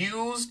being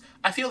used.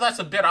 I feel that's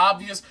a bit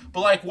obvious, but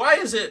like, why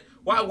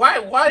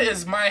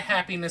is my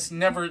happiness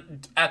never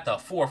at the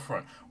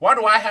forefront? Why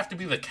do I have to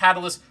be the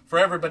catalyst for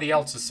everybody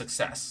else's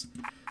success?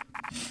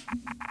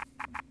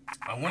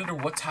 I wonder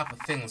what type of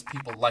things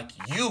people like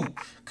you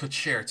could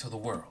share to the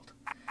world.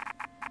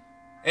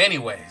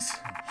 Anyways,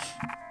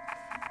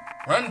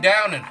 run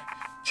down and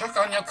check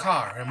on your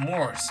car and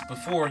Morris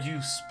before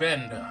you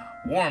spend a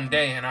warm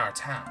day in our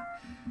town.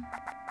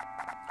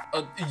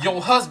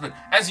 Your husband,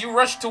 as you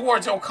rush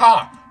towards your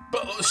car,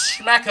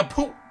 smack a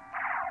poop.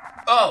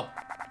 Oh,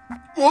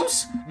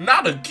 oops,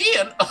 not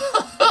again.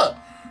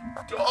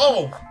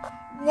 Oh,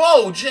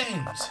 whoa,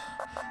 James.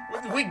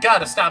 We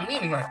gotta stop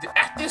meeting like that.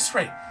 At this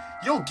rate,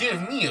 you'll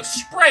give me a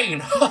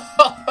sprain.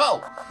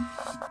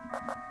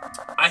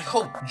 I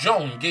hope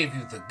Joan gave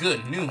you the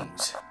good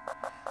news.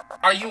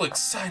 Are you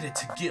excited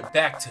to get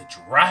back to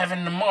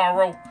driving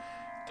tomorrow?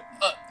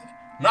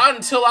 Not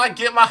until I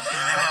get my...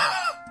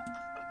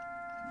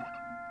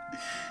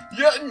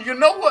 Yeah, you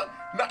know what?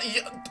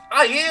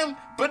 I am,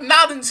 but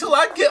not until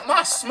I get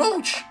my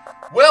smooch.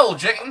 Well,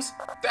 James,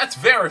 that's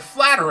very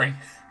flattering.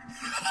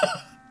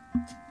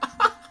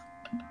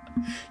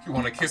 You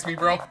want to kiss me,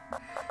 bro?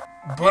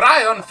 But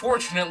I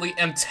unfortunately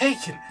am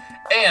taken.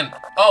 And,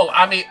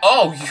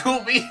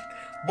 you mean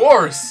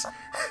Morris.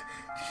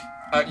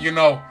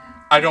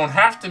 I don't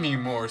have to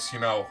mean Morris,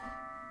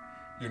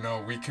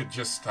 we could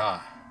just,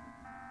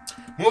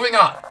 Moving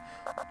on.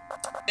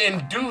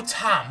 In due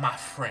time, my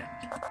friend.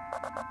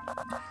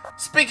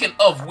 Speaking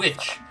of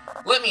which,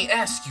 let me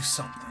ask you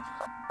something.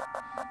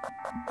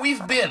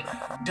 We've been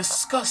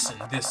discussing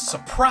this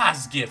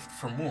surprise gift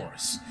for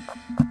Morris.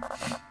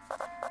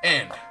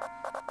 And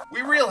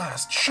we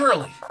realized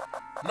surely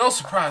no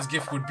surprise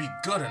gift would be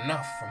good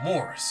enough for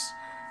Morris.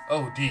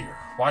 Oh dear,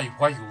 why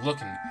you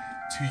looking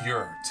to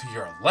your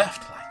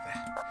left like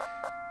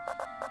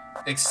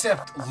that?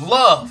 Except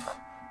love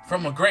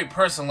from a great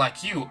person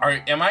like you.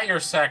 Am I your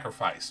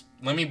sacrifice?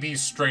 Let me be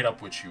straight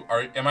up with you.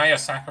 Am I a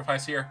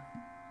sacrifice here?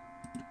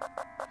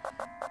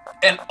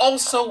 And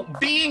also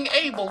being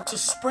able to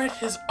spread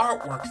his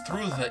artwork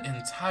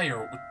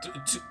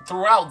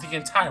throughout the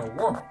entire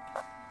world.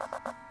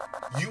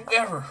 You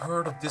ever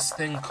heard of this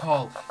thing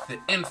called the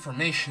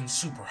information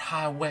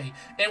superhighway?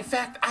 In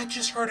fact, I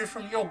just heard it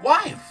from your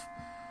wife.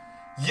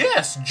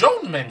 Yes,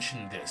 Joan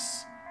mentioned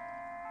this.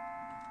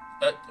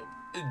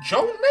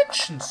 Joan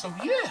mentioned, so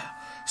yeah.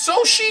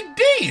 So she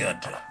did.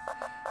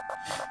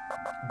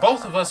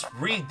 Both of us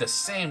read the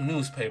same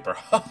newspaper.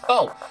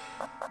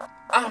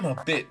 I'm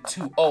a bit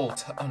too old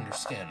to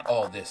understand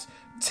all this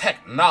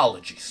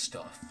technology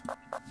stuff.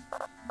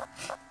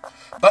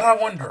 But I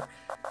wonder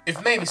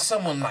if maybe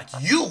someone like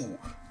you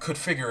could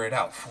figure it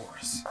out for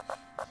us.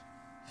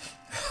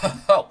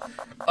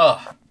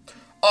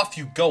 Off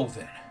you go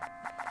then.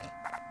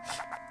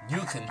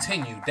 You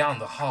continue down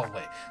the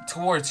hallway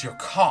towards your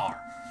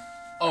car.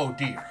 Oh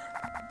dear.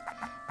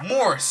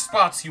 Morris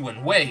spots you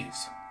and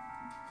waves.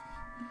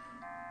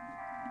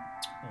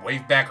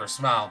 Wave back or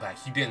smile back.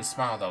 He didn't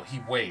smile though. He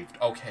waved.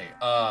 Okay.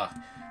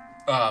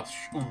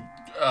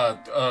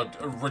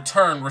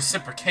 Return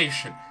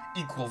reciprocation.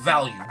 Equal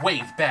value.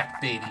 Wave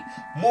back, baby.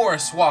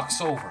 Morris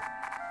walks over.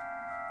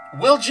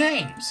 Well,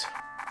 James.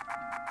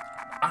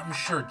 I'm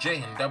sure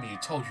J&W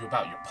told you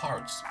about your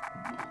parts.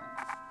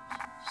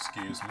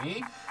 Excuse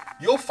me.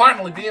 You'll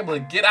finally be able to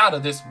get out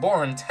of this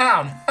boring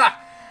town. Ha!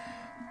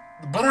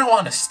 But I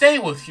want to stay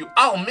with you.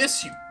 I'll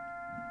miss you.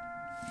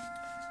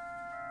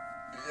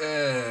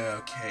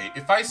 Okay.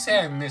 If I say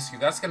I miss you,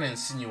 that's going to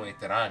insinuate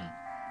that I'm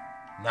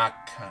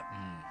not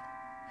cutting.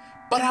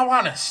 But I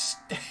want to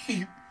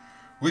stay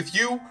with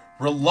you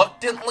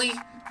reluctantly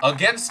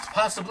against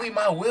possibly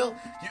my will.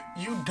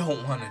 You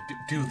don't want to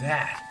do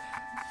that.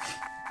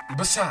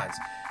 Besides,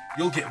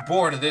 you'll get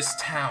bored of this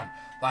town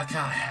like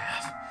I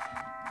have.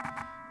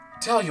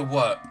 Tell you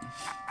what.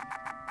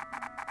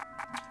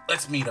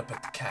 Let's meet up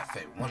at the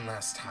cafe one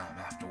last time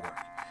after work.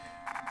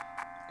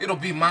 It'll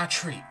be my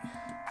treat.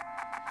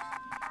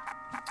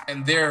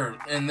 And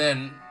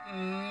then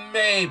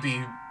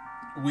maybe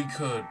we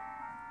could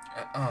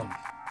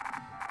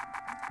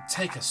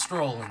take a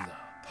stroll in the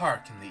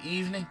park in the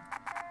evening.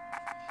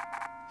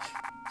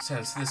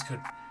 Since this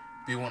could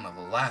be one of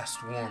the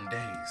last warm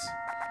days.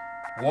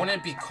 Won't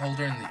it be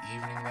colder in the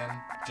evening then?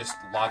 Just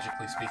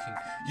logically speaking.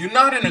 You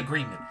nod in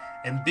agreement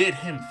and bid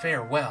him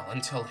farewell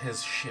until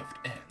his shift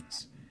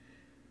ends.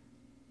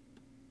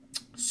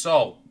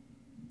 So,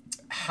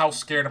 how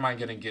scared am I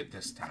going to get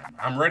this time?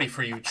 I'm ready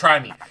for you. Try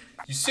me.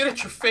 You sit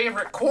at your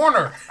favorite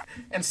corner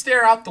and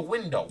stare out the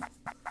window.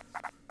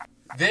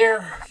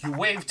 There, you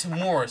wave to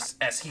Morris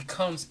as he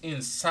comes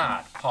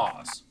inside.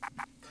 Pause.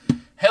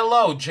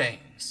 Hello,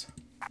 James.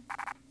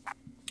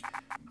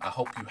 I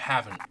hope you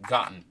haven't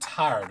gotten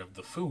tired of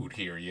the food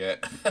here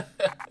yet.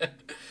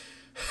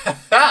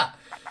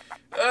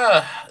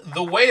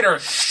 The waiter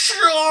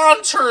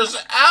saunters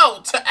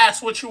out to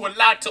ask what you would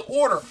like to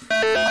order.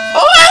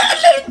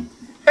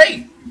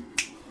 Hey,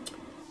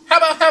 how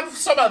about have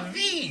some of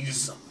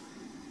these?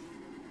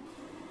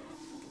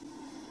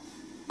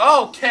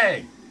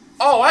 Okay.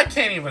 Oh, I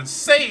can't even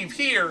save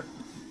here.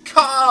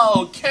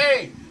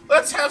 Okay,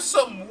 let's have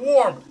something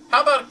warm.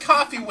 How about a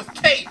coffee with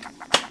cake?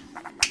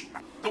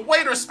 The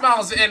waiter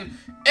smiles and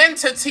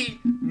entity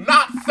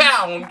not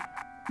found.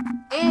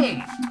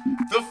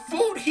 The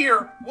food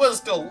here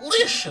was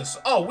delicious.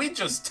 Oh, we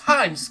just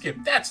time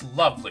skipped. That's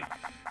lovely.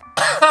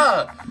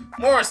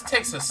 Morris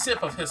takes a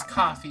sip of his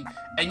coffee,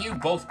 and you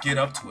both get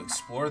up to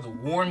explore the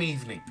warm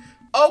evening.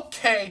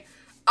 Okay,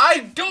 I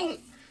don't...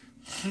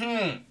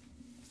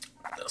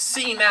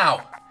 See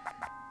now.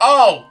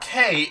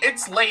 Okay,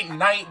 it's late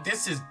night.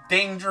 This is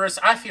dangerous.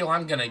 I feel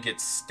I'm gonna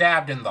get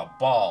stabbed in the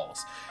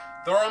balls.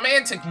 The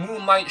romantic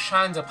moonlight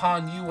shines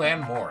upon you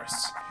and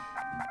Morris.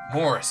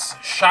 Morris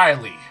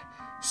shyly,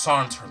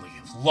 saunterly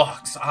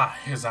locks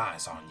his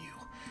eyes on you.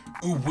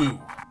 Ooh, woo.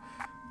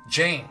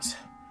 James,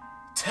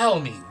 tell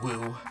me,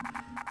 woo.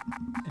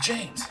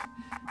 James,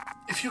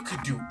 if you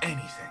could do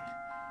anything,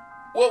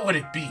 what would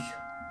it be?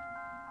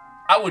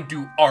 I would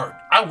do art.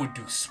 I would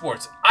do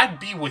sports. I'd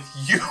be with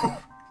you.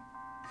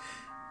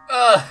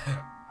 Uh,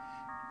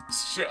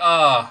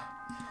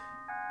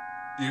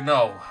 you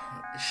know,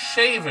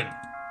 shaven.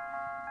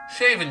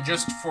 Shaven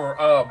just for,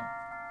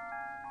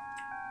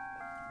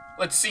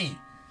 let's see.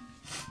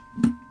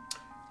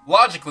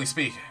 Logically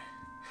speaking,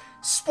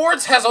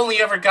 sports has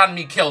only ever gotten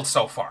me killed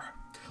so far.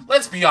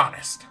 Let's be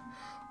honest.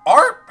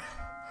 Art?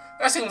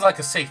 That seems like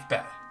a safe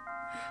bet.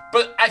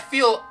 But I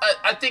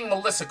think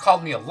Melissa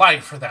called me a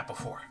liar for that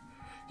before.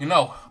 You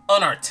know,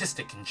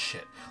 unartistic and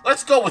shit.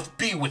 Let's go with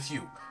be with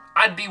you.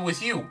 I'd be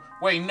with you.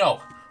 Wait,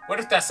 no. What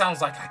if that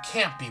sounds like I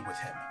can't be with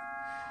him?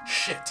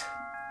 Shit.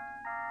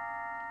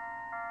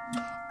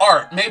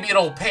 Art. Maybe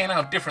it'll pan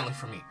out differently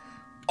for me.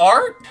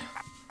 Art?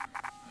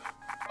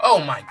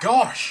 Oh my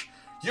gosh.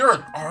 You're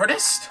an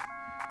artist?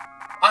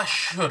 I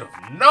should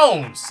have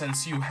known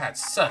since you had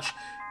such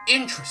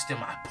interest in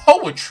my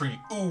poetry,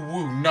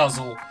 ooh-woo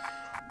nuzzle.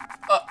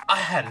 I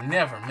had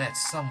never met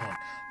someone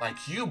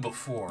like you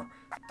before.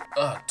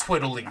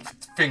 Twiddling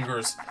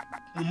fingers.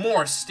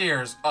 Morris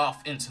stares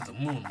off into the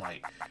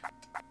moonlight.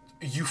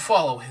 You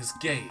follow his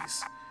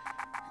gaze.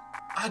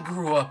 I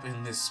grew up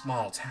in this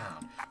small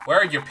town. Where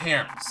are your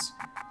parents?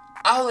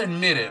 I'll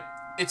admit it,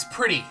 it's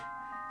pretty.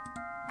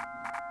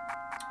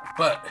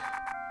 But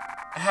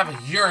I have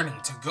a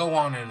yearning to go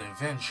on an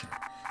adventure.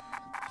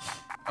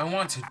 I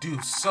want to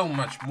do so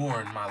much more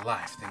in my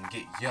life than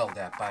get yelled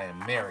at by a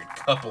married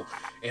couple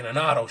in an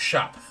auto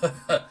shop.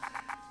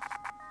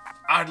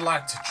 I'd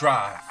like to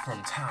drive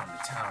from town to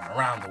town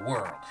around the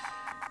world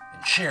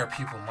and share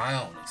people my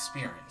own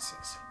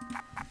experiences.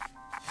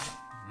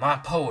 My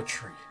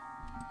poetry.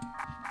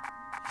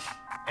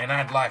 And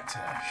I'd like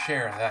to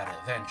share that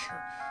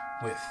adventure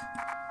with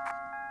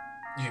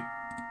you.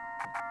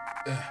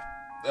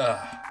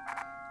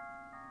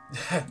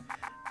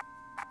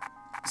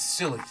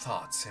 Silly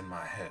thoughts in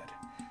my head.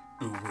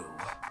 Ooh-woo.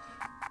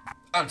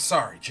 I'm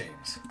sorry,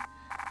 James.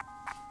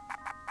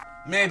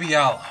 Maybe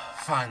I'll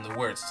find the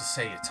words to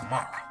say it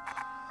tomorrow.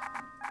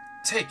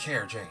 Take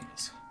care,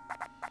 James.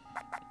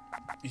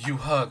 You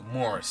hug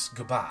Morris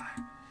goodbye.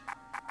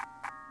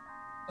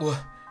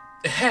 Well,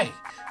 hey!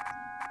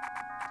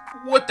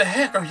 What the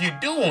heck are you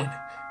doing,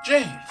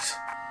 James?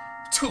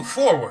 Too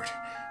forward.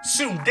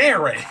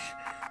 Tsundere.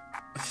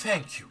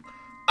 Thank you.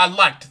 I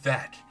liked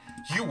that.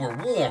 You were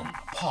warm.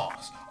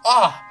 Pause.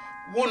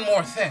 One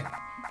more thing.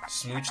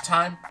 Smooch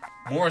time.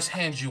 Morris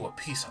hands you a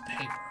piece of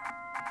paper.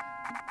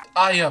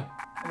 I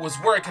was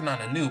working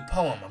on a new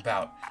poem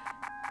about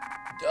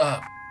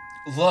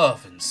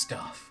love and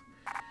stuff.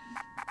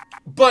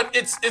 But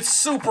it's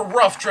super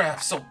rough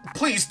draft, so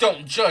please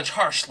don't judge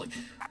harshly.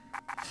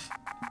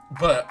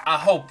 But I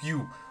hope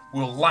you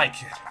will like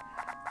it.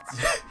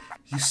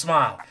 You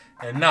smile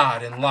and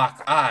nod and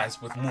lock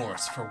eyes with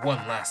Morris for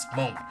one last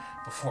moment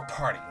before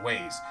parting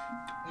ways.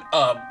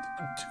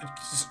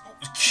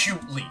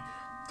 Cutely.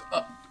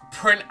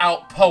 Print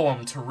out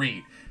poem to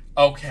read.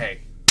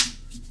 Okay.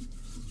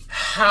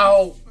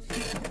 How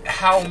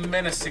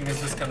menacing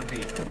is this gonna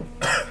be?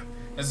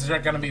 Is there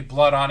gonna be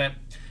blood on it?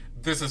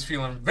 This is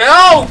feeling...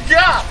 Oh,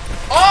 God!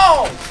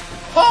 Oh!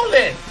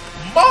 Holy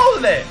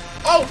moly!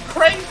 Oh,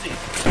 crazy!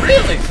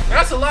 Really?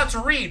 That's a lot to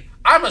read.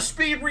 I'm a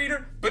speed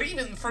reader, but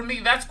even for me,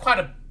 that's quite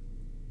a...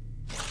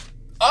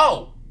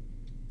 Oh!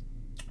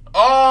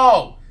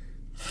 Oh!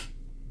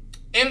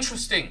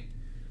 Interesting.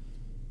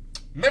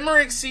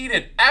 Memory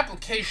exceeded.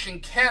 Application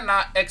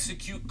cannot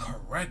execute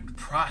correct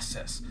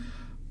process.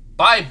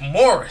 By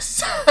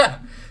Morris.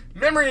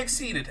 Memory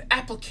exceeded.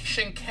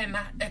 Application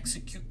cannot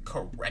execute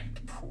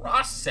correct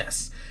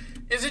process.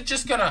 Is it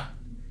just gonna...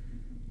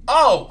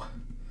 Oh!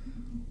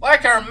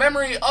 Like our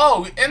memory...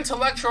 Oh,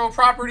 intellectual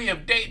property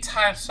of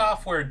daytime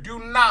software. Do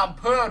not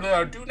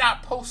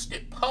post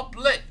it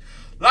public.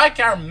 Like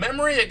our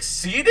memory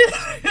exceeded?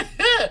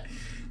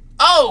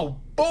 Oh,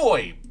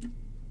 boy.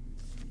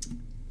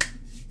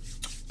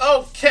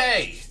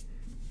 Okay.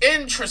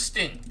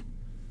 Interesting.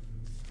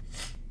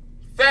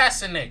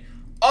 Fascinating.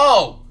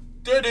 Oh.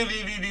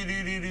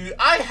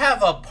 I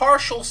have a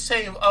partial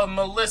save of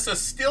Melissa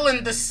still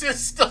in the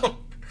system.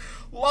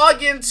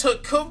 Log into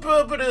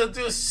computer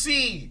to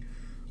see.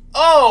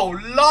 Oh,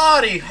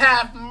 Lordy,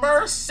 have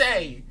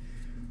mercy.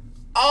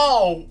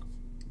 Oh,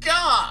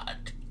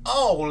 God.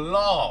 Oh,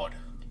 Lord.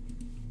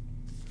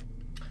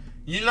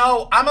 You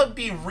know, I'm gonna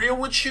be real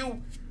with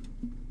you.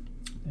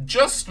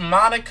 Just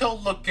Monica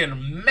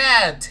looking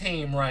mad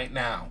tame right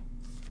now.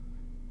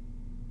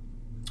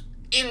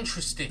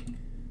 Interesting.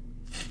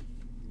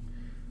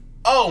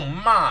 Oh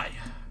my.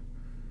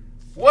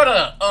 What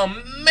an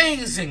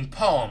amazing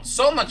poem.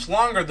 So much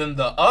longer than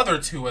the other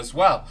two as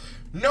well.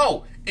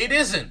 No, it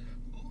isn't.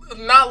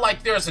 Not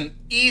like there's an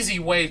easy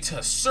way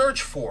to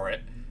search for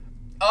it.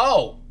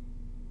 Oh.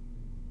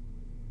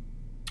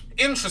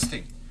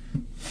 Interesting.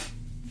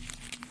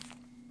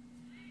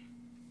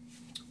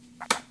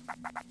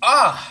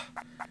 Ah,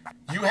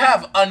 you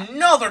have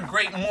another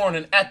great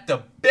morning at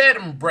the bed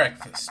and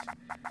breakfast.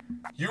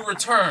 You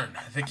return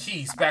the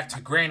keys back to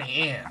Granny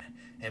Ann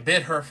and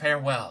bid her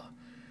farewell.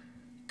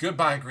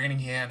 Goodbye,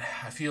 Granny Ann.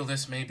 I feel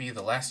this may be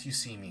the last you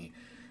see me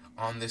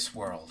on this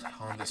world,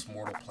 on this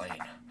mortal plane.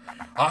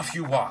 Off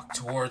you walk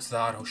towards the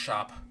auto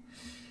shop.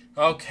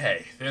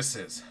 Okay, this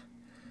is...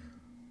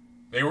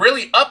 They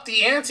really upped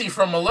the ante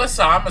from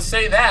Melissa, I'm gonna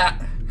say that.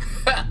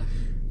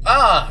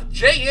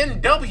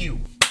 JNW.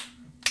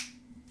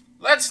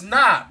 Let's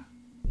not.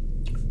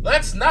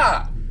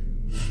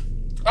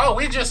 Oh,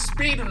 we just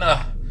speeding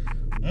a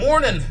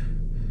morning,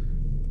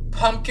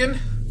 pumpkin.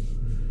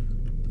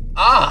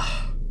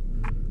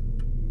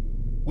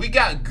 We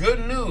got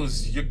good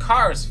news. Your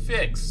car is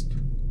fixed.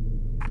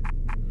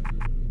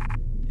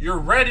 You're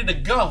ready to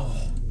go.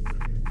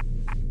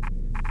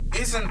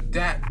 Isn't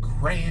that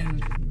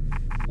grand?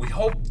 We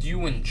hope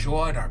you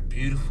enjoyed our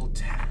beautiful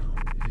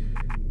town.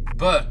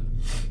 But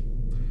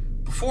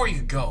before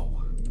you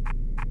go,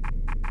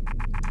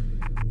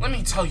 let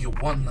me tell you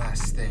one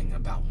last thing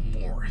about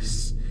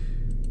Morris.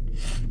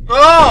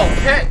 Oh,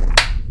 okay.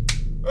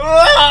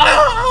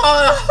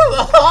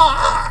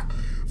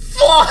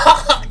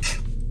 Fuck!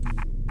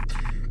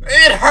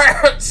 It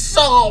hurts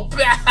so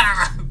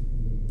bad.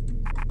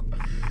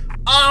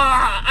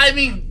 I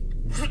mean,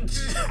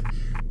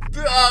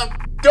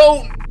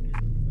 don't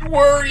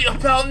worry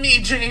about me,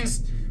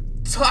 James.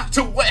 Talk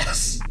to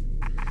Wes.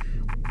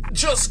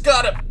 Just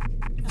gotta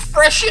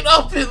freshen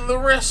up in the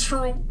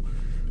restroom.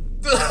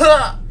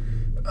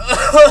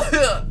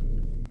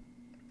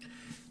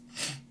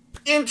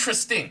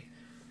 Interesting.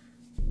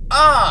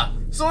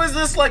 So is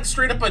this like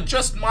straight up a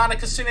Just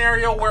Monica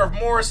scenario where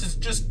Morris is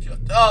just,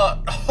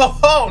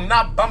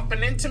 not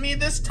bumping into me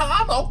this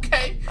time?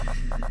 Okay.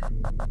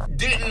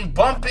 Didn't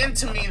bump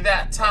into me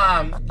that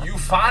time. You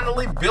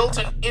finally built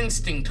an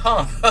instinct,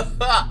 huh?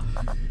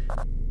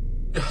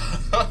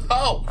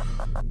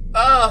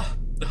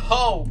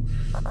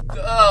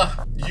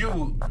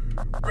 You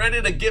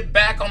ready to get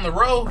back on the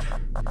road?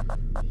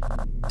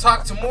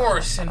 Talk to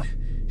Morris and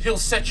he'll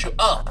set you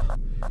up.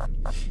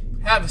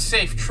 Have a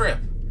safe trip.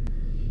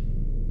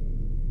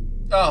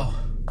 No,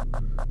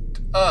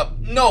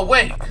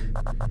 wait.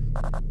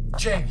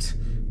 James,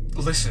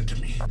 listen to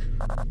me.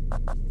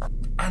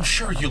 I'm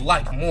sure you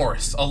like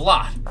Morris a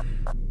lot.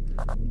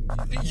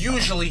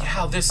 Usually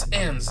how this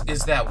ends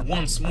is that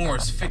once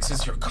Morris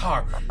fixes your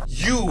car,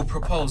 you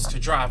propose to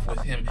drive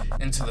with him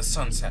into the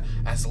sunset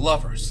as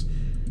lovers.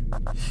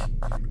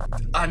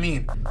 I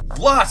mean,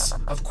 lots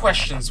of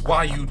questions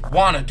why you'd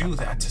want to do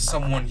that to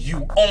someone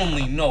you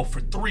only know for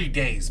 3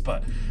 days,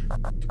 but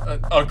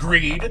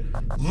agreed.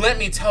 Let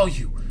me tell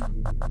you,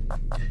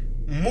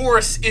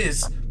 Morris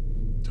is,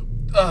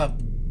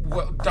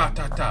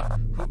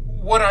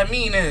 what I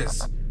mean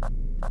is,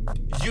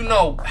 you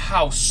know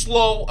how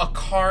slow a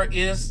car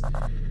is?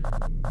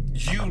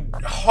 You'd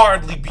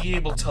hardly be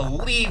able to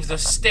leave the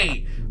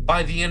state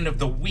by the end of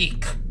the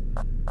week.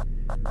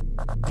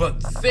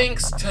 But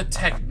thanks to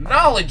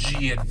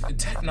technology and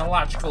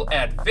technological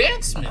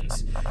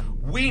advancements,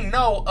 we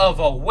know of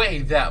a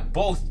way that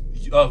both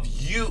of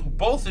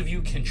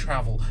you can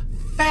travel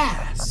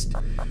fast.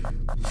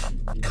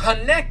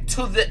 Connect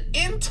to the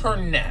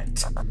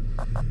internet.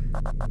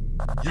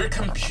 Your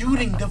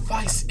computing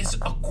device is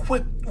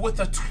equipped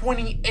with a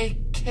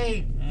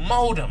 28K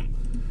modem.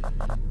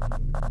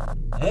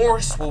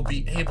 Morris will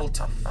be able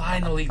to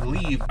finally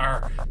leave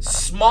our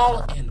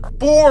small and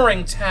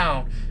boring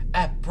town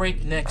at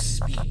breakneck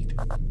speed.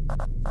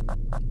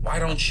 Why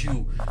don't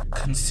you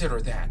consider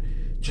that?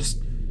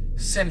 Just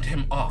send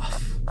him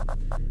off.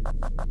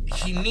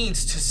 He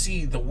needs to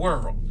see the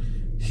world.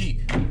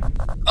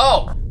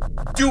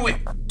 Do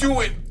it!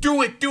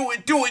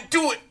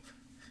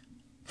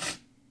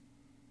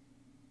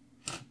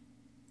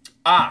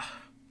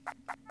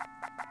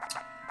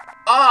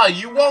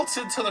 You waltz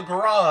into the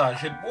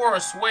garage and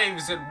Morris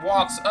waves and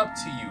walks up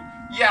to you.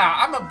 Yeah,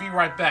 I'm gonna be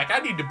right back. I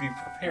need to be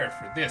prepared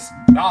for this.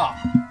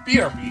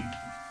 BRB.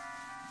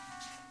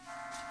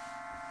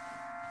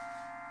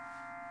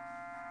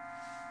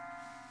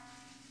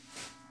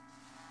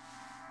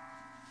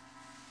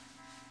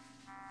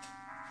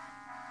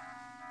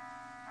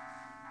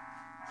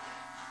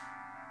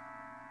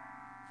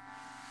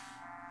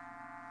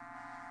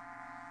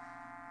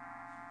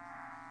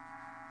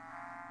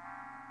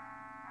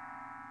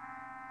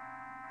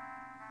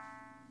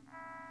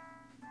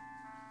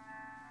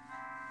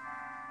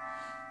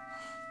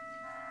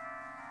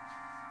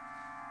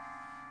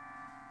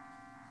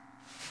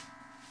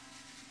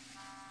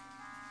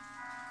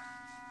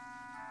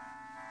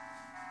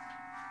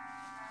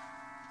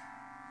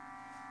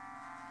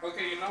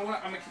 Okay, you know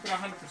what? I'm gonna keep it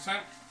 100%.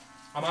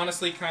 I'm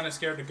honestly kind of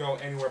scared to go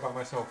anywhere by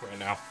myself right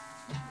now.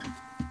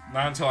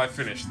 Not until I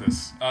finish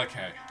this.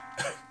 Okay.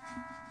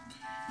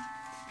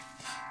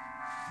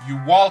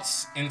 You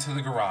waltz into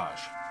the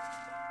garage.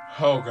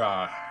 Oh,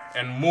 God.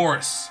 And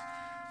Morris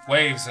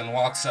waves and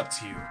walks up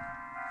to you.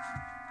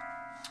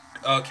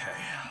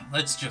 Okay,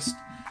 let's just...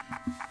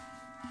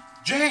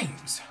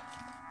 James!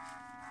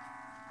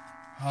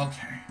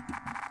 Okay.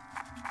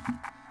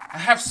 I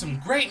have some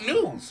great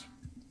news.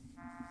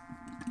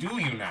 Do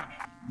you now?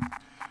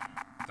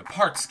 The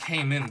parts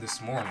came in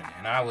this morning,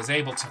 and I was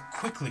able to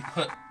quickly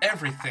put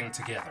everything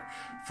together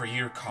for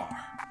your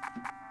car.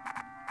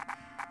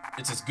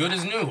 It's as good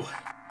as new.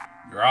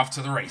 You're off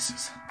to the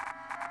races.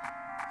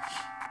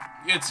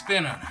 It's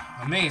been an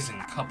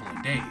amazing couple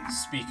of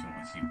days speaking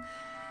with you.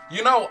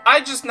 You know,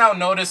 I just now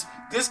noticed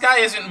this guy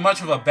isn't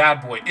much of a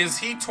bad boy. Is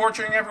he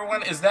torturing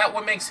everyone? Is that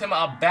what makes him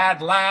a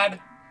bad lad?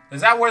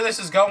 Is that where this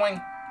is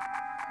going?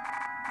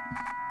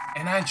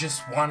 And I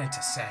just wanted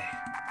to say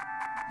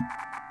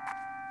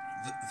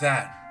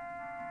that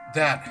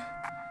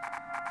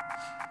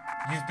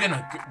you've been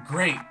a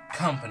great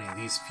company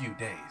these few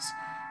days.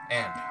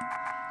 And,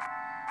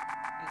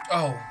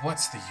 oh,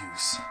 what's the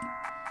use?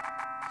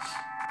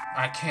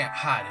 I can't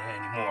hide it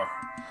anymore.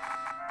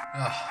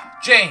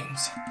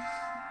 James,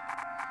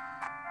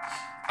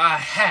 I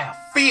have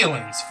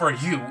feelings for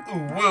you,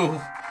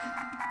 ooh-woo.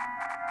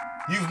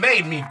 You've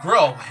made me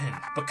grow and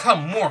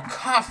become more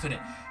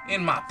confident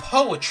in my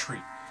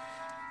poetry.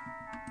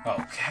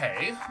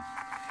 Okay.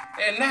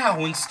 And now,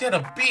 instead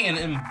of being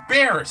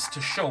embarrassed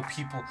to show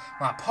people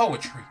my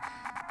poetry,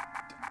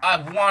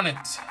 I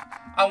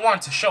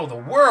want to show the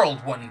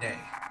world one day.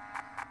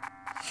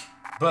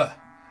 But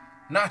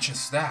not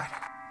just that.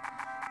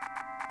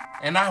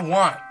 And I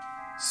want to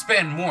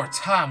spend more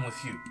time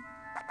with you.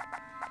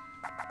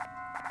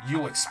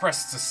 You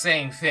expressed the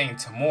same thing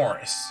to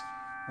Morris,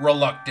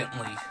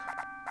 reluctantly.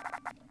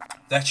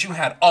 That you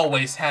had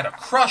always had a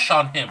crush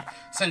on him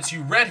since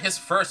you read his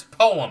first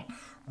poem,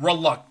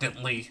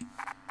 reluctantly.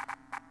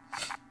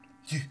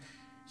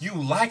 You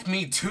like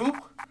me too?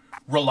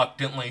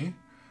 Reluctantly.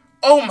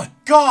 Oh my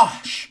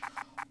gosh!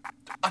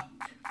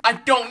 I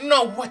don't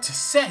know what to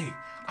say.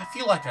 I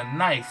feel like a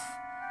knife,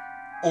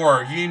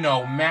 or, you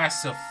know,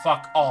 massive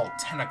fuck-all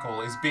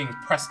tentacle is being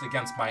pressed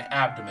against my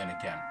abdomen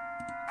again.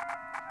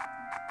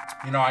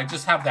 You know, I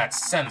just have that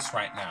sense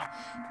right now.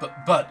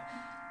 But,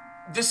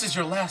 this is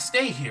your last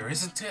day here,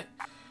 isn't it?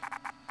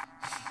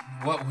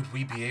 What would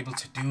we be able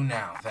to do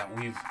now that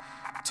we've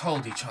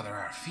told each other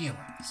our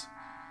feelings?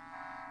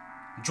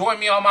 Join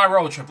me on my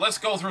road trip. Let's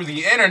go through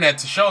the internet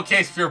to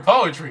showcase your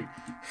poetry.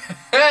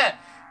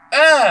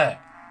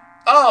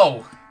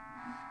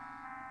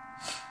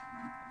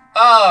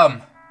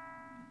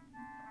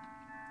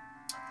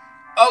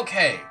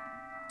 Okay.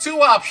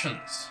 2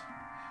 options.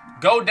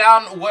 Go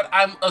down what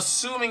I'm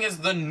assuming is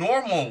the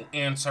normal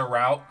answer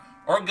route,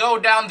 or go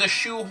down the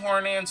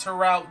shoehorn answer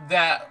route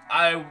that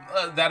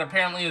that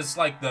apparently is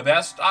like the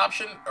best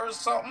option or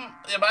something.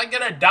 Am I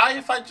gonna die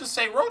if I just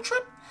say road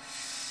trip?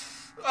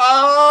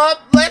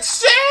 Let's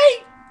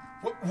see.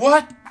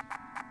 What?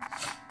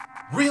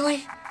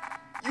 Really?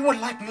 You would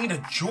like me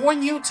to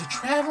join you to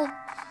travel?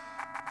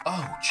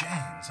 Oh,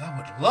 James, I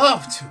would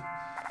love to.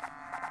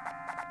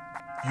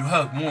 You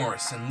hug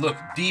Morris and look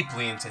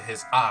deeply into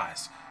his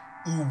eyes.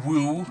 Ooh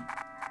woo.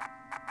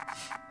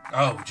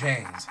 Oh,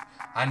 James,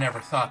 I never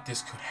thought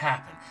this could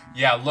happen.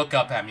 Yeah, look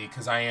up at me,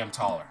 because I am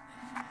taller.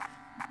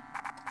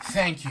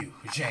 Thank you,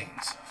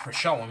 James, for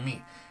showing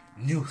me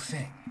new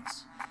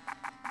things.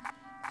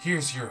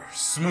 Here's your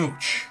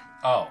smooch.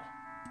 Oh,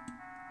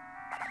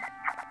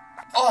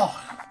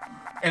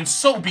 and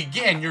so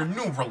began your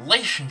new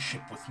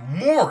relationship with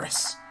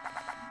Morris.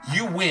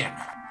 You win.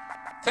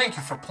 Thank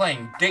you for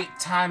playing date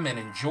time and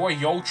enjoy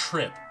your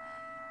trip.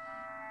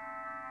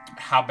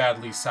 How bad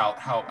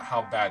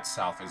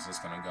south is this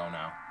gonna go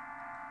now?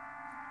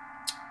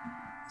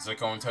 Is it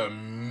going to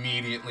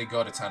immediately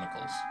go to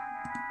tentacles?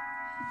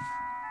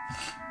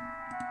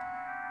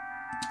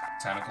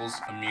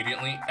 Tentacles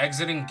immediately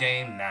exiting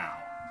game now.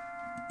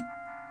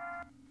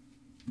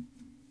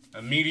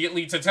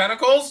 Immediately to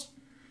tentacles?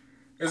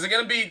 Is it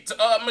gonna be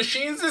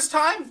machines this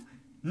time?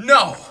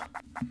 No!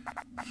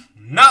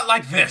 Not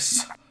like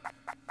this.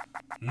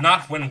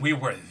 Not when we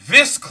were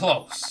this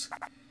close.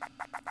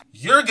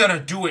 You're gonna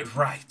do it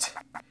right.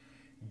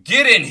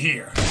 Get in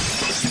here.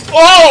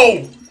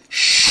 Oh!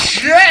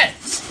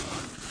 Shit!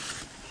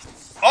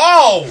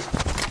 Oh!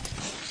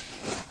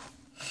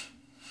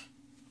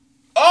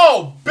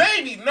 Oh,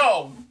 baby,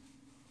 no!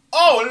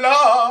 Oh,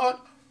 Lord!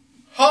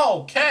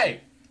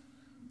 Okay.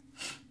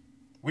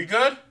 We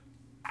good?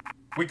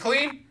 We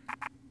clean?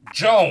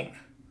 Joan,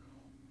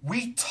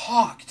 we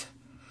talked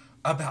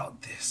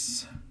about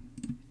this.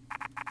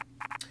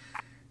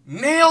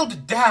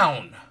 Nailed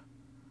down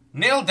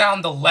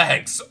the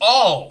legs.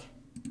 Oh!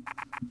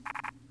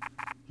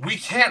 We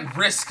can't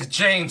risk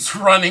James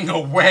running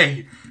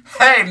away.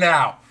 Hey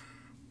now.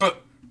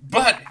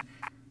 But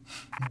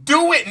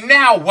do it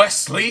now,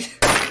 Wesley.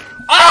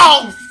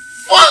 Oh,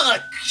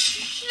 fuck!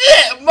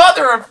 Shit,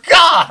 mother of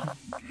God!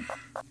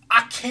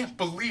 I can't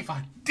believe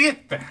I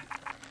did that.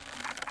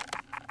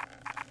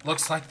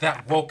 Looks like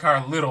that woke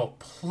our little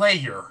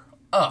player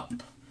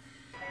up.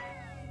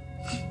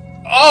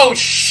 Oh,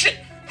 shit!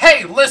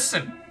 Hey,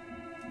 listen!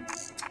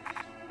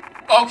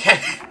 Okay.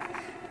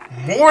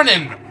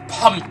 Morning,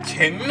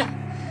 pumpkin.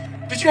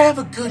 Did you have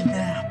a good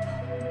nap?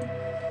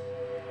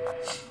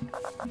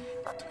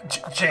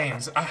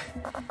 James,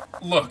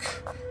 look,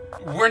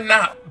 we're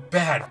not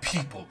bad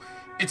people.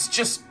 It's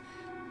just...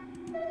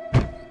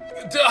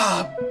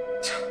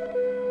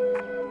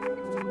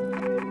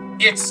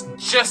 it's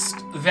just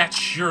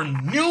that your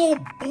new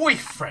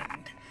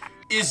boyfriend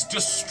is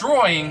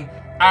destroying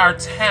our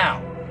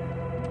town.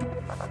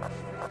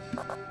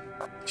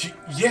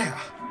 Yeah.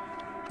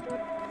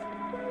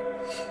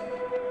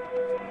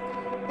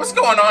 What's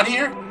going on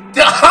here?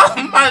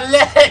 My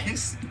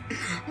legs!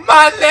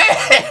 My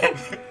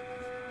leg!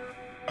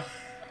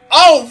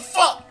 Oh,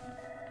 fuck!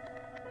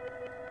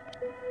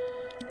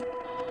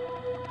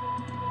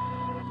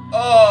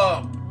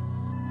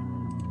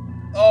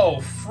 Oh,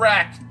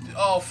 frack.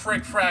 Oh,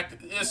 frick, frack.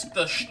 It's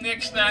the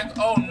schnick snack.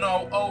 Oh,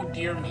 no. Oh,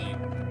 dear me.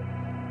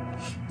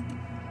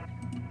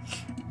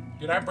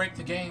 Did I break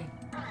the game?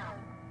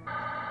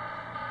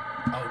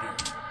 Oh, dear.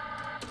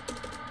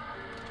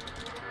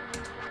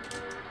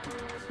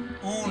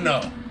 Ooh,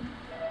 no.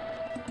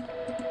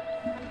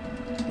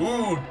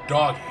 Ooh,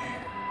 doggy.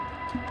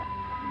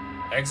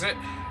 Exit.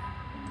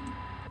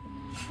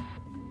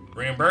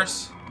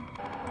 Reimburse.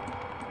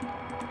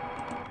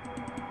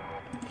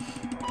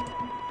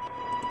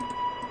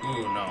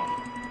 Ooh, no.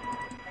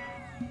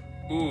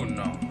 Ooh,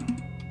 no.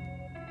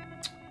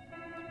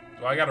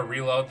 Do I gotta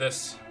reload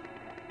this?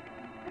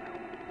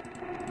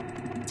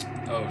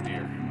 Oh,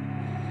 dear.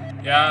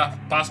 Yeah,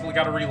 possibly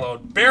gotta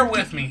reload. Bear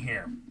with me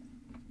here.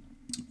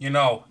 You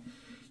know,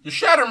 you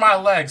shattered my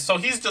legs, so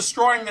he's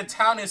destroying the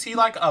town. Is he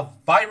like a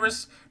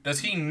virus? Does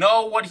he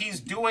know what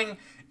he's doing?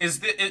 Is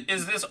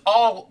this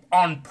all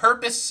on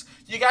purpose?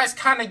 You guys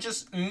kind of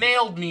just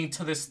nailed me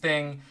to this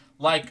thing.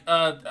 Like,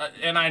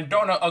 and I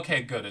don't know.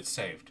 Okay, good, it's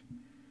saved.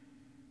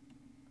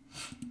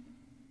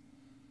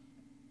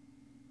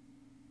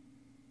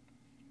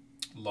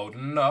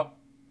 Loading up.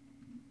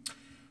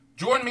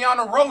 Join me on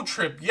a road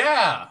trip,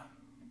 yeah!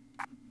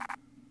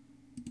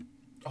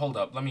 Hold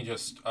up, let me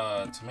just,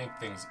 to make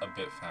things a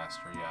bit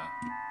faster, yeah.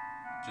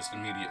 Just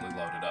immediately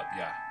load it up,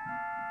 yeah.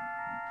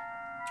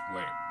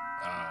 Wait,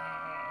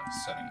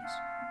 settings.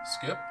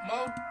 Skip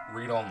mode?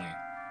 Read only.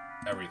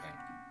 Everything.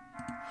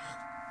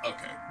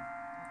 Okay.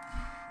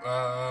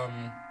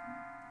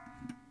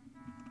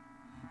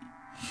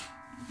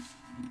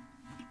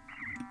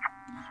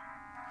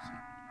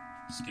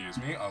 Excuse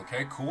me.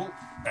 Okay, cool.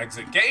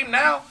 Exit game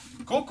now.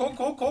 Cool, cool,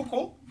 cool, cool,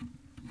 cool.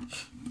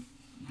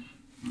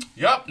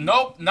 Yup,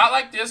 nope, not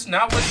like this.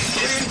 Not when you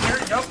get in here.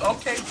 Yup,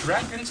 okay,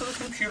 dragged into the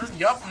computer.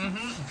 Yup,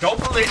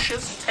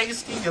 Dope-alicious,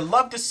 tasty. You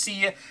love to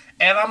see it.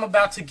 And I'm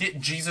about to get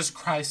Jesus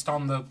Christ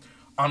on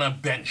a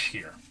bench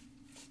here.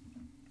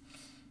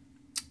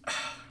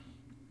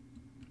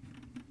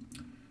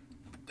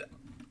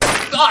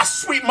 Ah,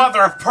 sweet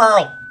mother of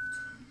pearl.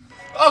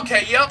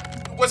 Okay,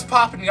 yep. What's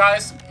poppin',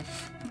 guys?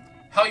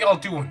 How y'all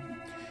doing?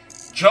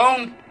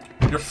 Joan,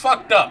 you're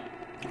fucked up.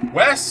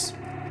 Wes,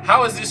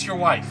 how is this your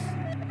wife?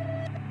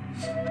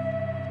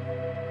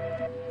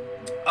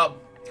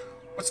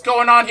 What's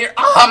going on here?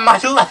 Ah, my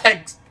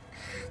legs!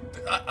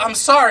 I'm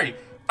sorry.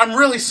 I'm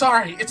really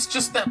sorry. It's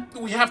just that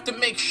we have to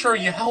make sure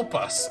you help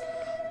us.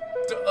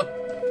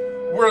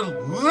 We're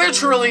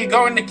literally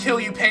going to kill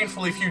you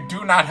painfully if you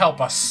do not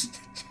help us.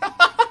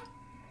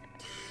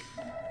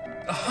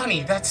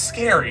 Honey, that's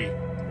scary.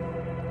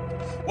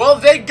 Well,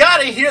 they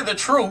gotta hear the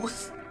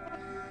truth.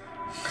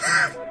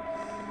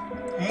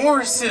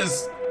 Morris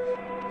is...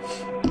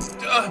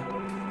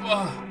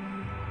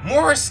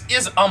 Morris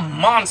is a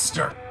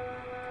monster.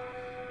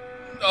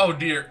 Oh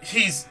dear,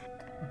 he's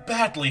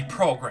badly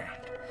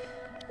programmed.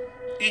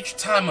 Each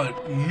time a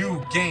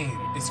new game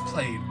is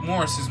played,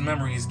 Morris's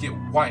memories get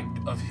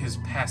wiped of his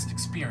past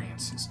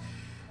experiences.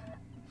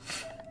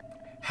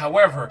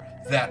 However,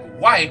 that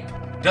wipe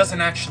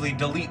doesn't actually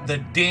delete the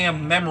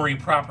damn memory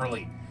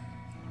properly.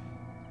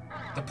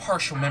 The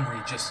partial memory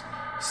just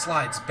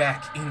slides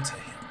back into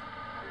him.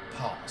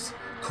 Pause.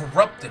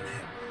 Corrupting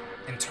him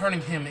and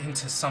turning him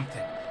into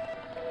something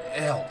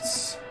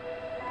else.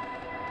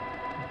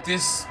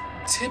 This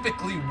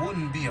typically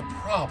wouldn't be a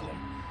problem.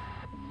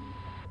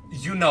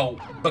 You know,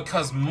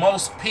 because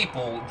most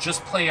people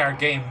just play our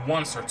game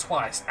once or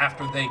twice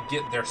after they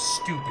get their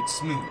stupid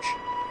smooch.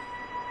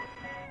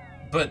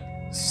 But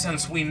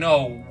since we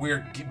know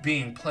we're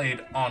being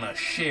played on a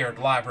shared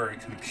library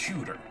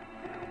computer,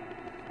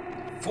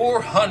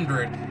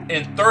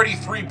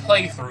 433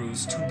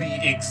 playthroughs to be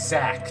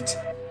exact,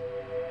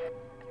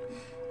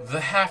 the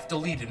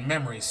half-deleted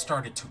memories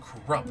started to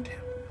corrupt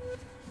him.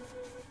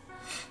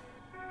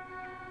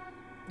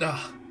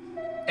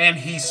 And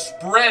he's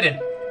spreading,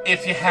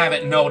 if you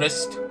haven't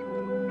noticed.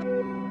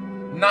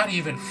 Not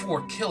even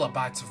 4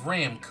 kilobytes of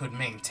RAM could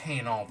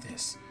maintain all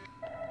this.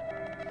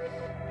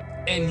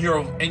 And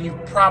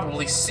you've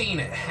probably seen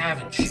it,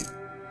 haven't you?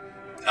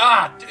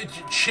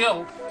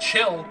 Chill.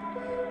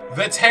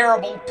 The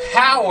terrible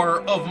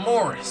power of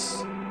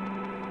Morris.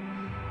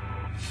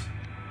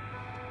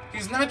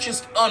 He's not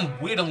just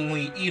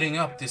unwittingly eating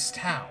up this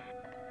town.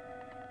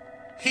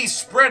 He's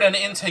spreading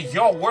into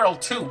your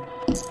world too.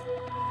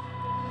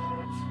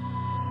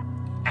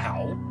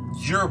 Ow.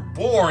 Your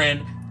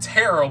boring,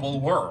 terrible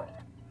world.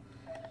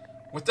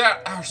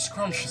 Without our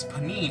scrumptious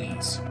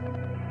paninis.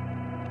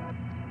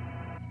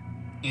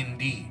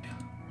 Indeed.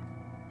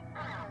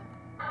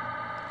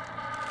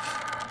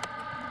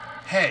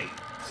 Hey,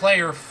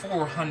 player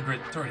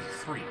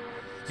 433.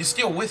 You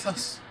still with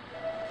us?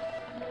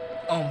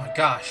 Oh my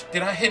gosh,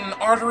 did I hit an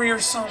artery or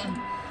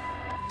something?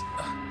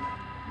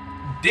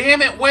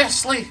 Damn it,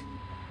 Wesley!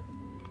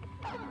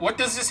 What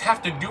does this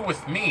have to do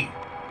with me?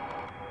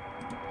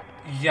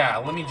 Yeah,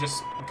 let me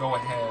just go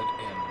ahead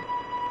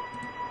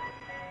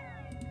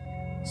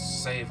and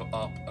save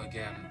up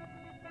again.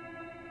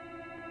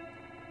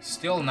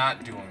 Still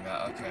not doing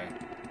that. Okay,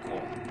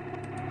 cool.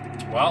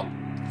 Well,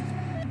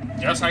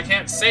 guess I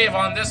can't save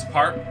on this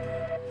part.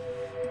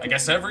 I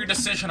guess every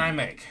decision I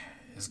make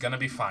is gonna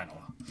be final.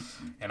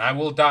 And I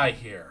will die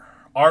here.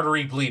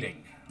 Artery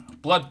bleeding.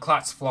 Blood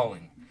clots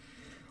flowing.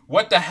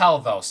 What the hell,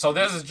 though? So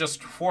this is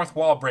just fourth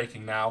wall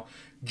breaking now.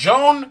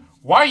 Joan,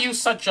 why are you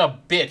such a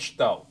bitch,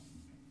 though?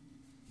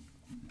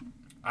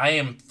 I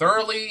am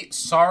thoroughly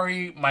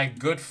sorry, my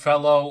good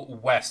fellow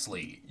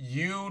Wesley.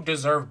 You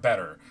deserve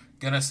better.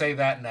 Gonna say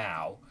that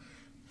now.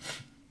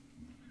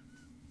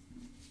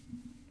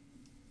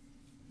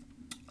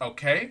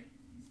 Okay.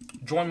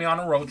 Join me on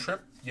a road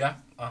trip. Yeah,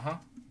 uh-huh.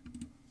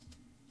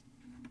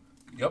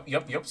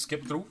 Yep.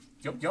 Skip through.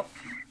 Yep.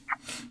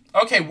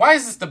 Okay, why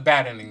is this the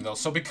bad ending, though?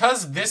 So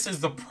because this is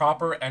the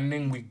proper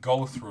ending we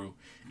go through,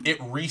 it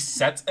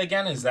resets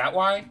again? Is that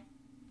why?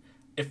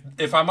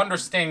 If I'm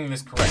understanding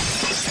this correctly.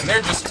 And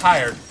they're just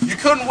tired. You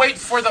couldn't wait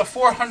for the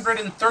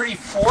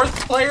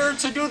 434th player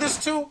to do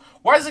this too?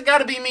 Why does it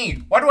gotta be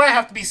me? Why do I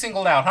have to be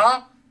singled out,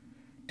 huh?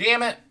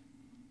 Damn it.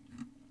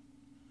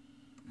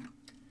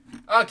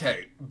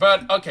 Okay,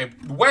 but, okay.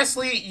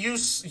 Wesley, you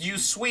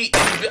sweet...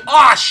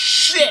 Aw,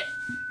 shit!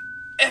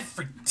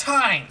 Every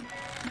time!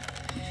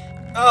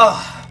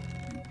 Ugh.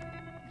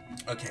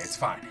 Okay, it's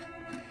fine.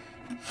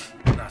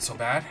 Not so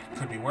bad.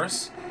 Could be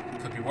worse.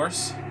 Could be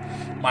worse.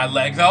 My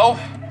leg, though.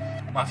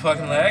 My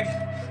fucking leg.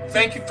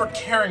 Thank you for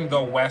caring,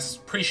 though, Wes.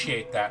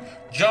 Appreciate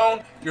that.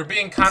 Joan, you're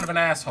being kind of an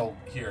asshole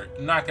here.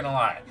 Not gonna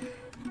lie.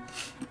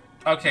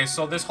 Okay,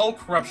 so this whole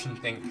corruption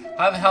thing,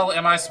 how the hell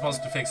am I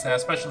supposed to fix that?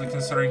 Especially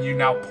considering you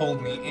now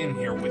pulled me in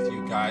here with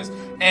you guys.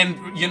 And,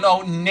 you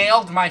know,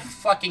 nailed my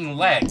fucking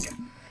leg.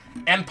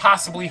 And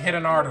possibly hit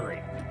an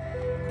artery.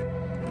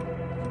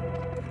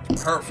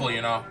 Hurtful,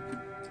 you know.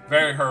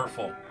 Very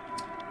hurtful.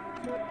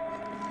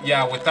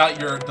 Yeah, without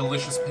your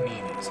delicious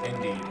paninis,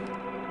 indeed.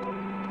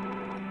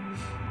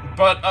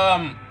 But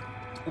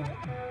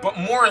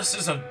Morris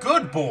is a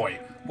good boy.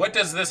 What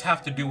does this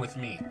have to do with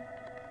me?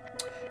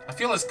 I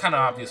feel it's kind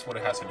of obvious what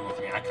it has to do with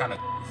me.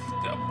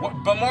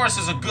 But Morris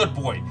is a good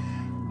boy.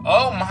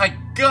 Oh my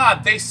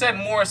god, they said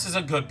Morris is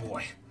a good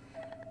boy.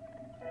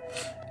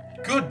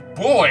 Good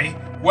boy?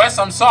 Wes,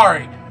 I'm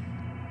sorry.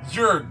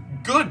 Your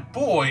good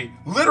boy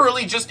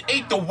literally just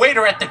ate the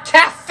waiter at the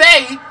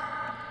cafe?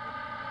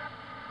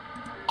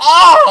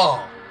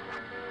 Oh!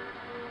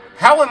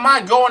 How am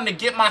I going to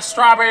get my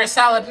strawberry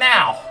salad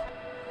now?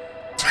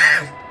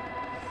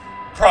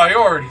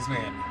 Priorities,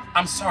 man.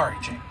 I'm sorry,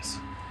 James.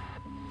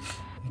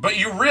 But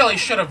you really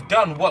should have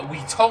done what we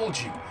told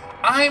you.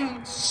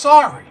 I'm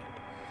sorry.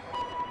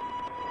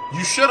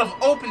 You should have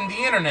opened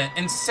the internet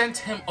and sent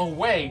him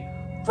away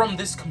from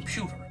this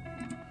computer.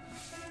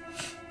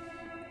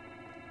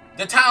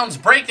 The town's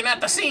breaking at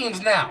the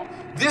seams now.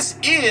 This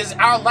is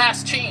our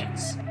last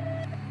chance.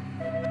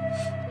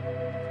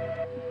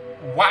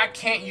 Why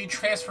can't you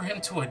transfer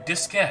him to a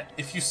diskette?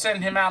 If you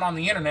send him out on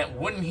the internet,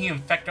 wouldn't he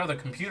infect other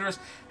computers?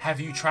 Have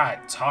you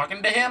tried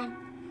talking to him?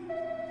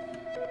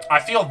 I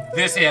feel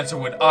this answer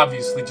would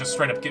obviously just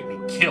straight up get me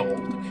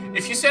killed.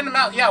 If you send him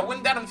out, yeah,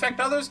 wouldn't that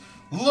infect others?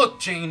 Look,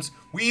 James,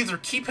 we either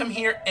keep him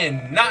here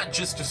and not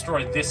just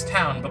destroy this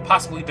town, but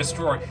possibly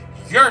destroy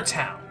your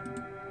town.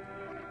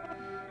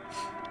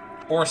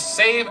 Or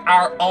save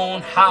our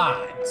own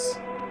hides.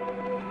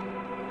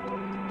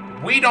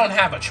 We don't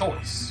have a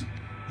choice.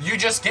 You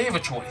just gave a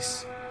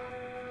choice.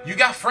 You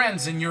got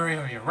friends in your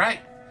area, right?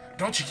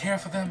 Don't you care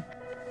for them?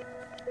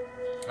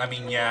 I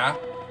mean, yeah.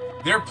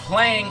 They're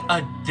playing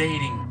a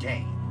dating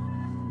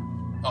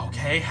game.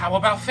 Okay, how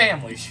about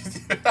family?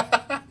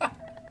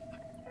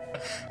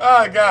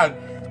 Oh, God.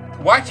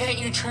 Why can't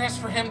you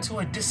transfer him to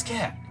a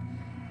diskette?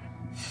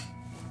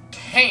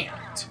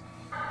 Can't.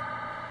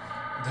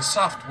 The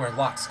software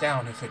locks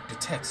down if it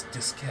detects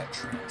diskette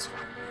transfer.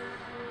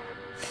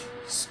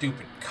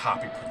 Stupid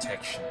copy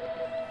protection.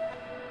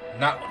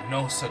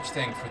 No such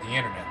thing for the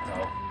internet,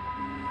 though.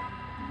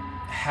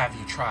 Have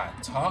you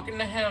tried talking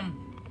to him?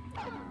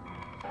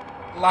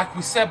 Like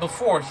we said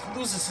before, he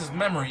loses his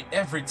memory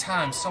every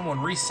time someone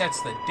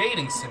resets the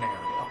dating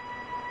scenario.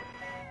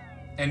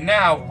 And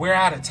now, we're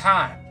out of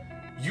time.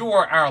 You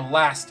are our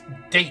last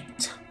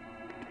date.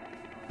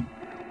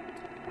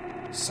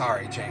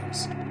 Sorry,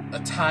 James. The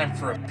time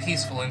for a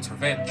peaceful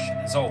intervention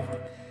is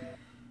over.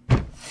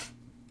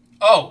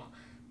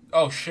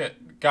 Oh shit.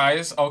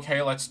 Guys,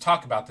 okay, let's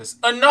talk about this.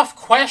 Enough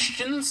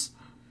questions!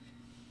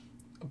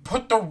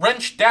 Put the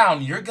wrench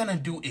down. You're gonna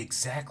do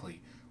exactly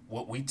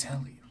what we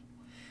tell you.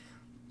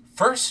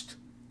 First,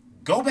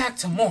 go back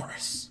to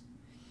Morris.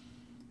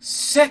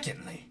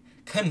 Secondly,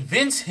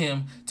 convince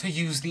him to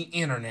use the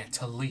internet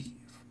to leave.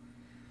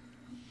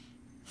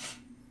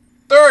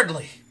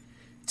 Thirdly,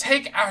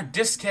 take our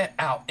diskette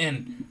out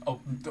and...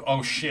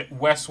 Oh shit,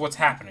 Wes, what's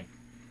happening?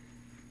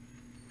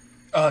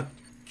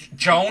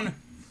 Joan?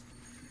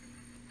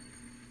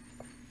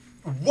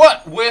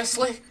 What,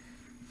 Wesley?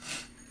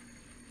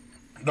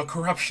 The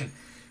corruption.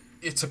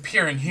 It's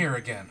appearing here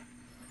again.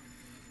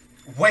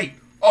 Wait,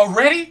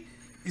 already?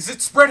 Is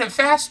it spreading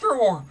faster,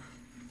 or...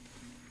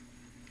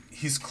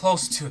 He's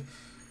close to...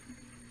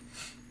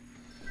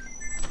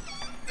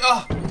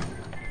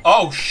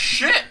 Oh,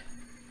 shit!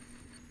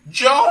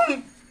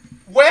 Joan?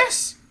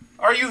 Wes?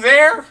 Are you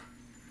there?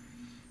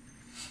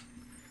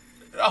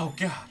 Oh,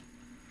 God.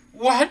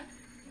 What?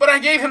 But I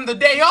gave him the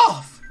day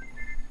off.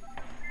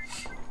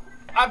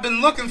 I've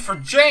been looking for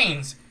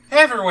James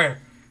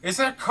everywhere. Is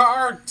that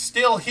car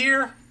still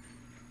here?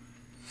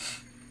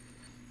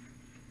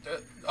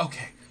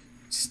 Okay,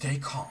 stay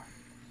calm.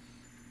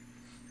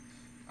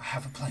 I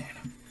have a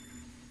plan.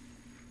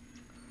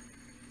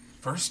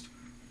 First,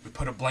 we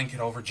put a blanket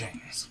over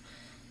James.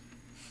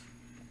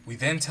 We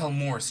then tell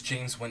Morris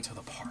James went to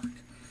the park.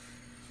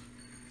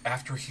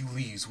 After he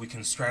leaves, we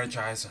can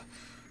strategize a...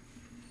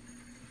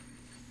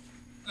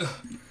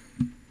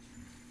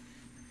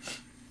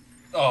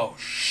 Oh,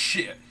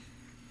 shit.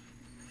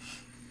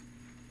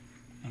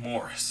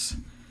 Morris.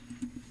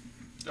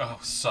 Oh,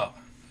 sup.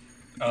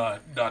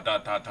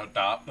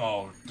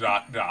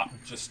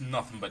 Just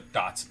nothing but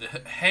dots.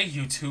 Hey,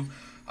 you two.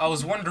 I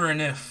was wondering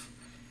if...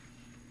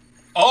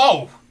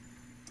 Oh!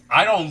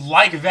 I don't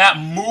like that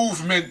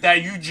movement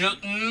that you just...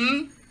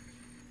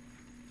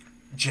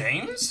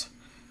 James?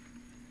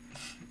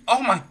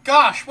 Oh my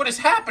gosh, what is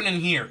happening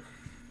here?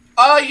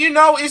 You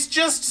know, it's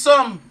just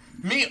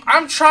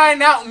I'm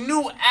trying out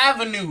new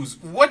avenues.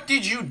 What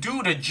did you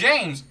do to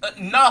James?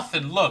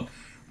 Nothing, look.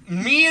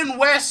 Me and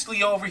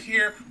Wesley over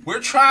here, we're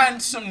trying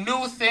some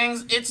new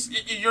things.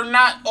 You're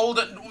not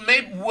older.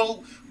 Maybe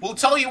we'll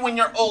tell you when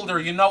you're older,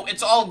 you know.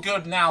 It's all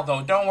good now,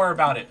 though. Don't worry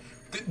about it.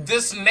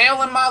 This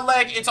nail in my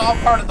leg, it's all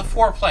part of the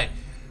foreplay.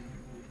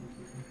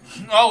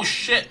 Oh,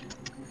 shit.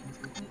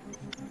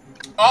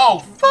 Oh,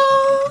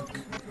 fuck.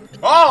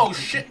 Oh,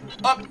 shit.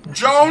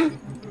 Joan?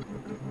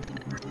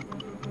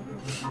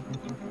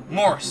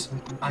 Morris,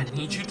 I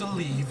need you to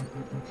leave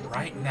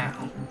right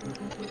now.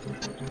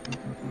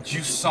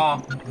 You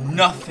saw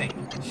nothing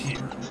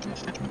here.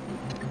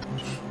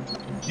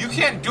 You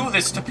can't do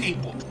this to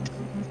people.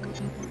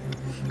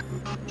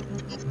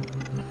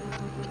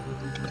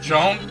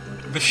 Joan,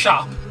 the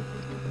shop.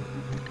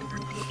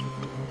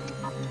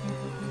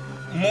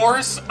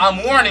 Morris,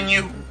 I'm warning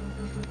you.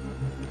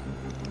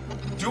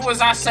 Do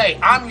as I say.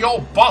 I'm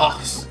your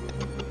boss.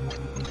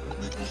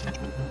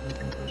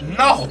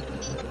 No.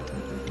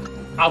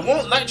 I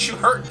won't let you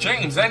hurt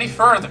James any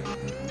further.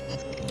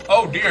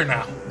 Oh dear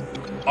now.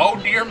 Oh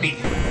dear me.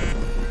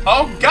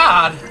 Oh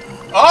God.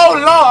 Oh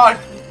Lord.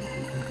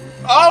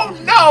 Oh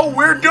no,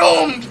 we're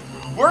doomed.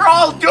 We're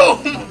all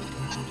doomed.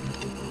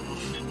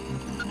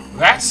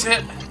 That's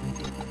it.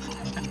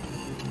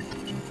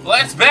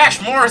 Let's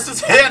bash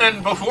Morris's head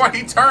in before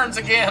he turns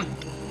again.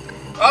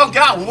 Oh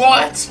God,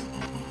 what?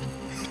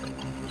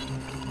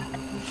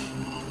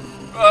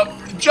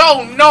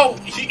 Joe, no,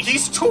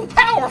 he's too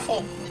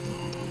powerful.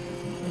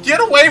 Get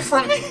away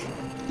from me.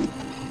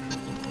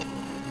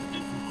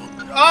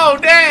 Oh,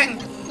 dang.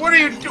 What are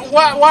you doing?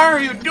 Why are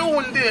you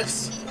doing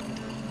this?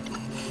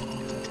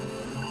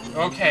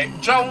 Okay,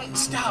 Joe,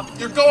 stop.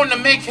 You're going to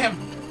make him.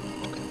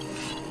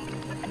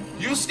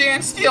 You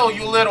stand still,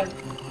 you little...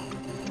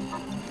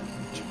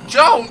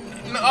 Joe,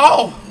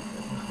 no.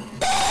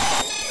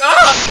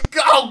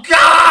 Oh,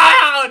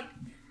 God.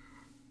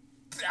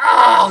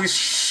 Oh,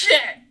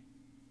 shit.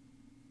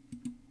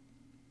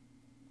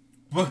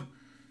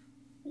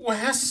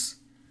 Wes?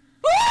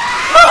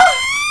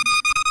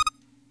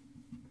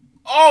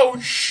 Oh,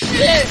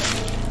 shit!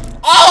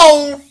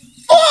 Oh,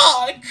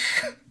 fuck!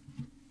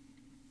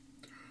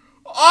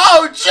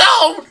 Oh,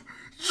 Joe!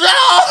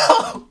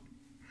 Joe!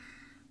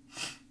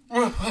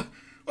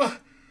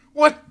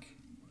 What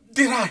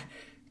did I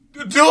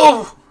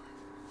do?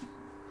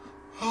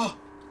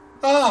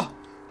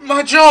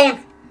 My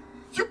Joan!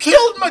 You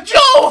killed my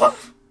Joan!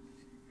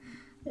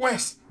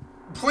 Wes,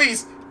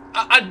 please,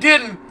 I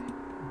didn't.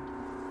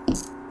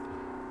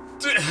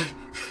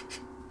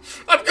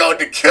 I'm going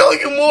to kill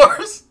you,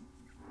 Morris!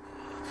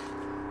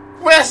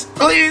 Wes,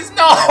 please,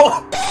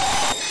 no!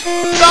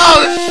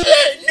 No,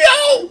 shit,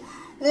 no!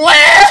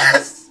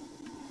 Wes!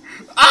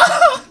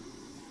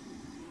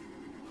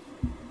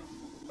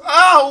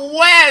 Oh,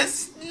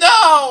 Wes,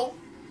 no!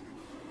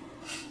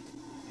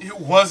 It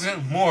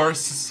wasn't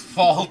Morris's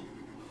fault.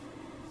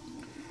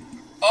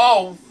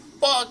 Oh,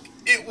 fuck,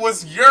 it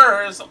was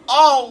yours.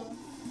 Oh,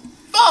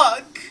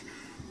 fuck!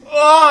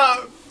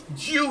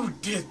 You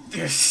did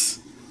this.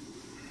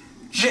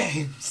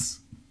 James.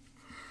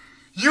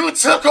 You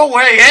took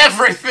away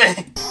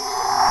everything!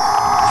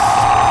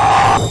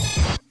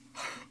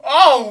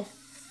 Oh,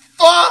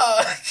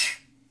 fuck!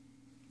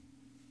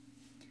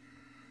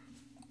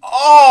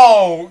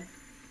 Oh,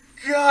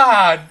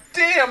 God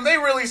damn, they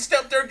really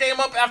stepped their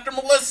game up after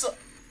Melissa.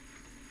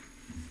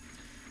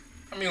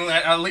 I mean,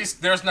 at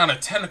least there's not a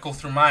tentacle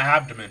through my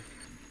abdomen.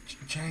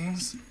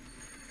 James?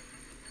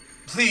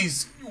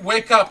 Please,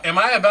 wake up. Am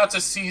I about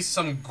to see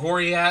some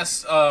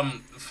gory-ass,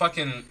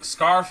 fucking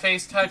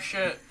Scarface type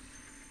shit?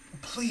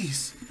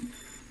 Please.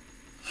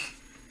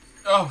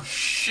 Oh,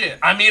 shit.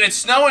 I mean, it's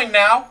snowing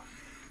now.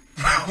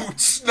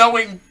 It's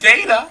snowing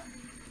Data.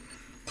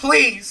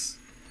 Please.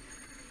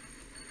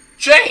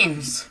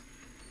 James.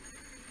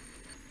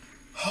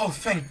 Oh,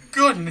 thank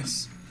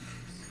goodness.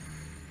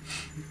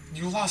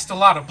 You lost a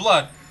lot of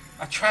blood.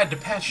 I tried to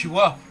patch you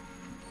up.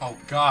 Oh,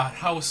 God.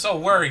 I was so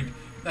worried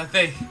that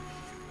they...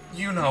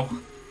 You know.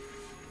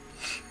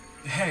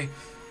 Hey,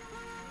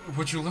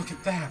 would you look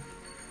at that?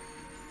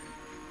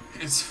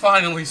 It's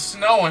finally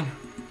snowing.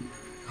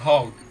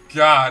 Oh,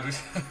 God.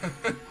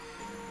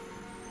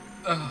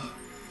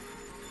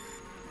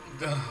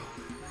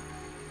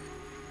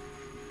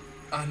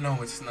 I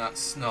know it's not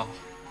snow.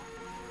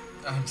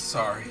 I'm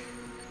sorry.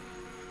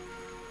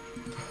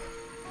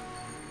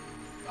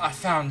 I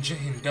found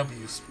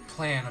J&W's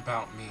plan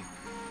about me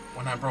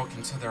when I broke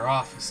into their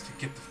office to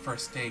get the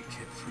first aid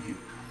kit for you.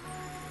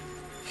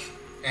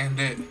 And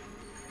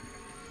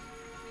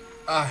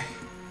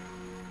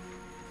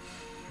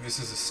this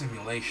is a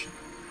simulation,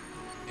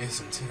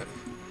 isn't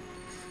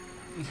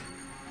it?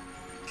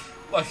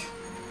 Like,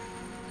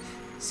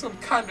 some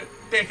kind of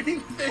dating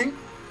thing?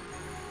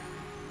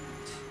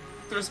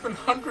 There's been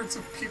hundreds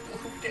of people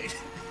who dated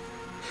me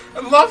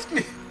and loved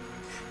me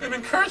and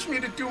encouraged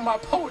me to do my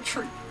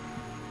poetry.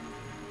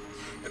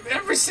 And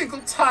every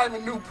single time a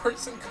new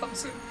person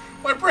comes in,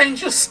 my brain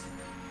just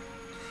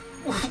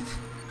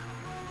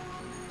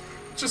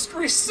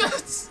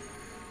resets.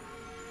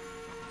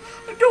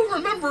 I don't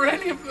remember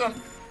any of them.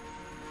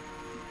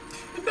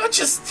 And not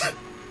just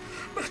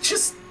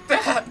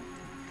that.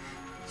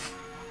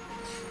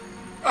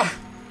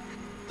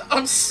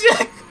 I'm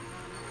sick.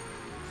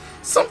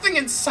 Something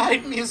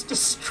inside me is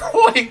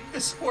destroying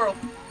this world.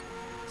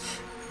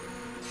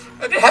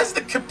 And it has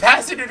the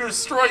capacity to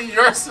destroy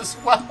yours as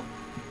well.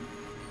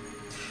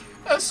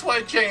 That's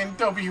why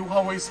J&W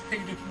always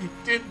hated me,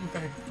 didn't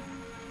they?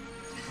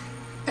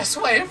 That's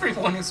why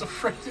everyone is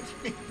afraid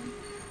of me.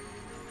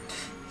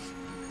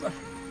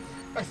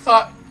 I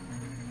thought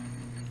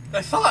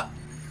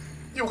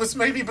it was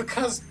maybe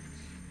because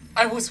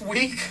I was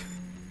weak.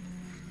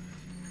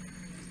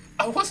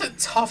 I wasn't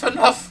tough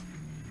enough.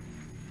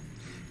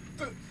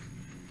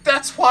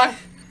 That's why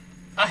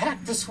I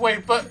act this way,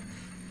 but...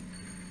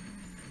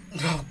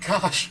 Oh,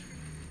 gosh.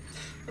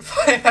 If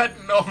I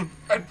had known,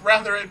 I'd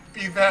rather it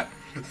be that...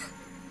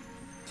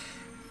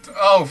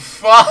 Oh,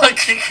 fuck.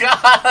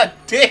 God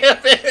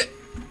damn it.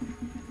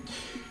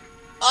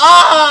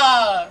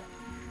 Ah!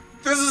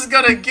 This is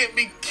gonna get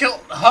me killed.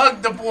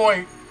 Hug the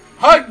boy.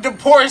 Hug the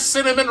poor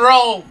cinnamon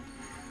roll.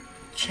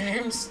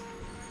 James.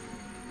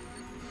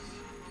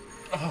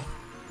 Oh,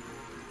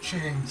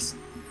 James.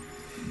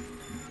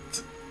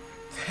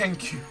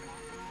 Thank you.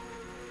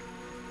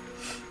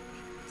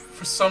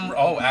 For some...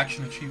 Oh,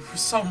 action achieved. For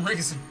some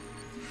reason.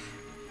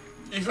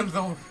 Even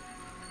though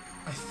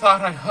I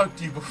thought I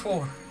hugged you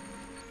before,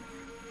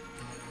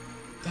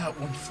 that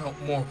one felt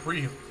more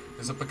real.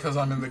 Is it because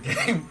I'm in the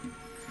game?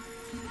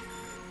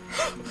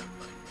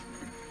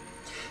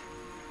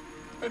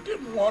 I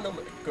didn't want to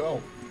let it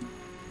go.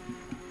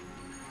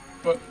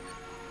 But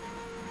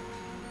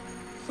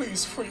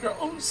please, for your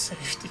own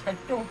safety, I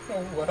don't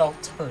know what I'll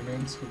turn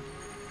into.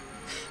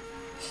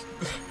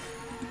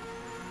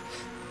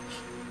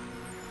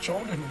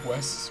 Joan and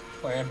Wes's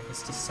plan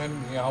was to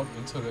send me out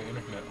into the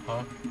internet,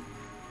 huh?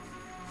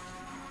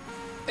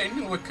 They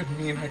knew it could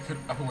mean I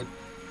would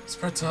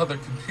spread to other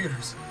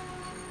computers.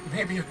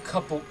 Maybe a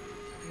couple,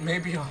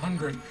 maybe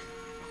 100.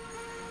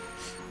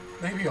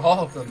 Maybe all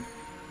of them.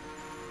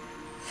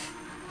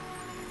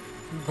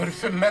 But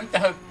if it meant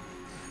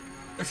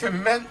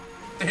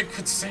they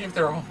could save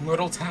their own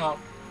little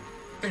town,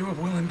 they were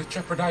willing to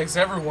jeopardize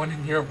everyone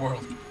in your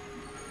world.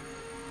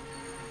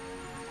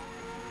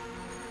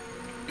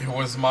 It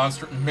was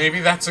monster. Maybe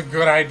that's a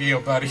good idea,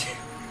 buddy.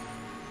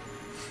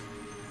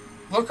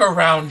 Look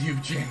around you,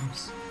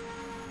 James.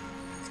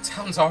 The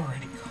town's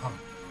already gone.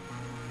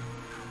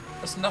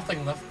 There's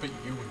nothing left but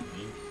you and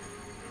me.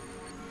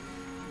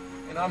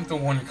 And I'm the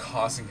one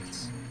causing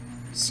it.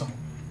 So...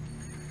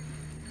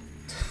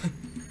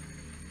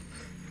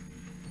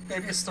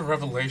 maybe it's the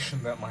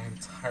revelation that my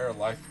entire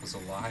life was a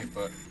lie,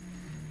 but...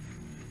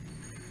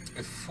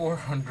 if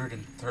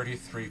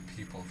 433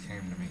 people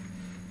came to me,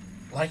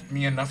 liked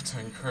me enough to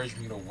encourage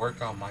me to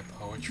work on my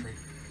poetry,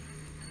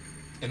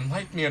 and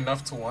liked me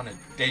enough to want to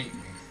date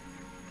me,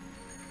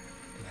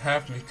 and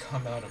have me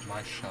come out of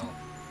my shell,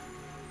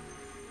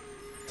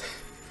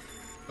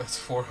 that's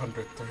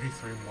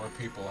 433 more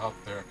people out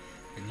there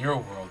in your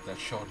world that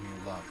showed me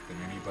love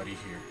than anybody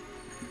here.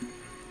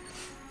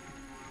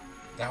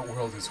 That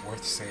world is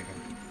worth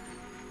saving.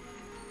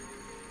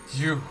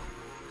 You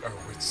are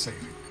worth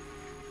saving.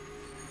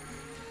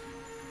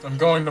 I'm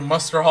going to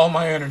muster all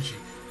my energy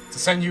to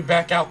send you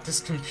back out this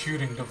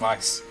computing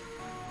device.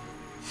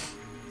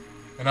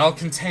 And I'll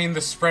contain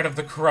the spread of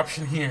the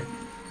corruption here.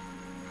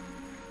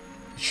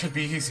 It should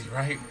be easy,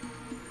 right?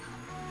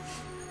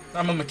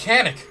 I'm a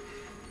mechanic.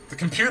 The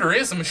computer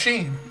is a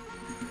machine.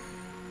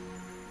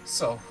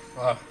 So,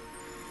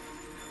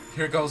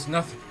 here goes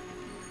nothing,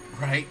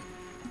 right?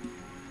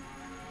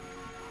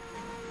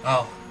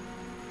 I'll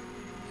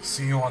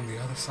see you on the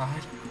other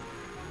side.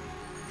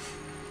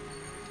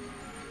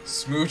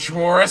 Smooch,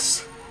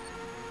 Morris.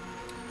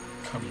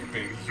 Come here,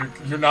 baby.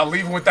 You're not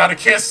leaving without a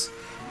kiss.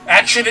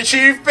 Action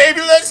achieved,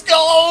 baby. Let's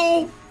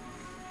go.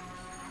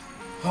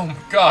 Oh my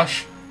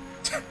gosh.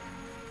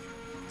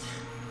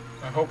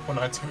 I hope when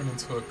I turn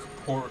into a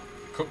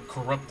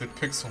corrupted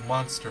pixel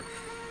monster,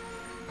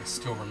 I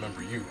still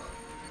remember you.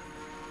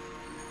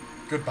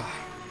 Goodbye,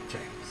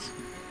 James.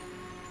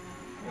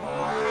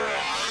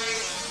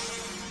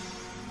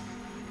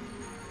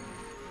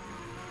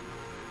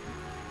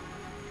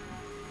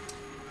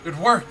 It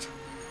worked!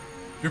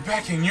 You're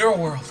back in your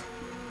world.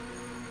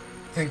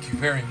 Thank you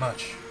very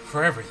much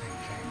for everything,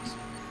 James.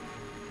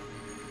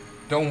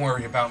 Don't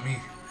worry about me,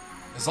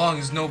 as long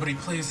as nobody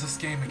plays this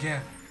game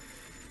again.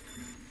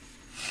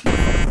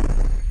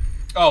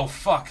 Oh,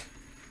 fuck.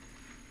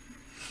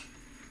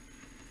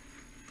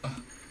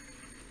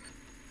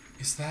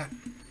 Is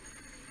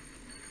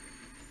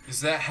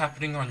that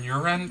happening on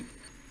your end?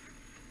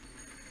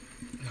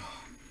 No.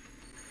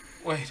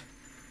 Wait.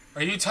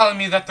 Are you telling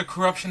me that the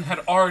corruption had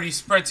already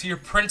spread to your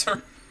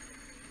printer?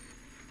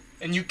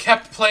 And you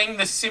kept playing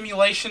this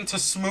simulation to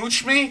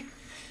smooch me?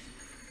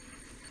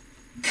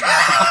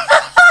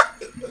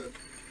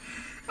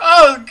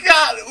 Oh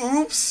god,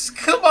 oops.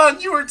 Come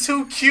on, you were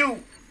too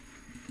cute.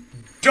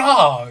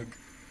 Dog.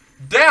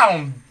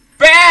 Down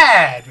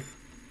bad.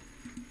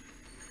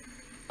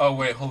 Oh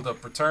wait, hold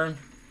up, return.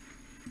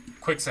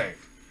 Quick save.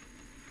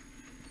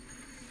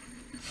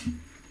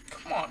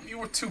 Come on, you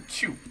were too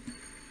cute.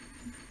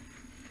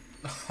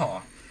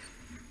 Oh,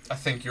 I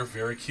think you're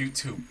very cute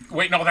too.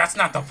 Wait, no, that's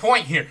not the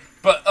point here.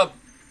 But,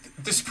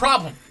 this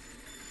problem.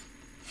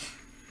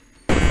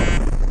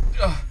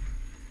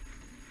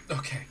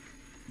 Okay,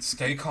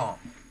 stay calm.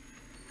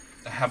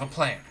 I have a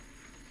plan.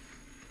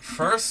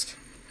 First,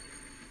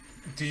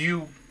 do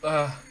you,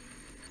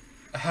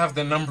 have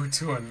the number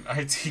to an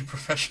IT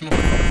professional?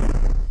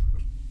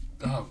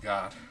 Oh,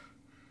 God.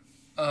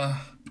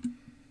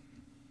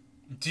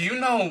 Do you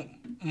know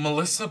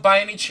Melissa by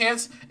any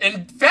chance?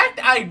 In fact,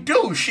 I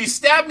do. She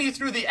stabbed me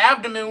through the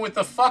abdomen with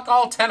a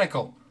fuck-all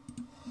tentacle.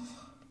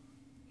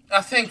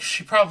 I think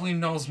she probably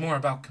knows more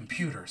about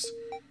computers.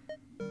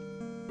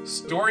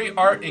 Story,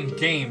 Art, and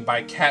Game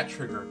by Cat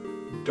Trigger.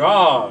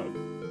 Dog.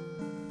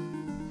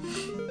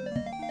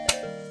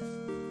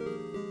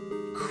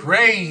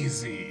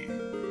 Crazy.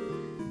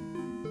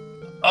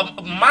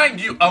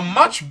 Mind you, a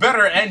much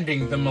better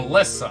ending than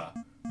Melissa.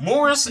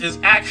 Morris is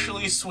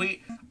actually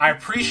sweet. I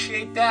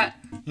appreciate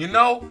that. You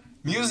know,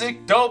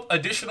 music, dope,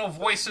 additional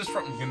voices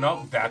from, you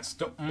know, that's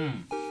dope.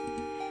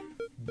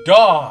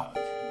 Dog.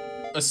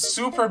 A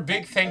super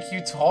big thank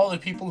you to all the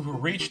people who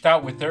reached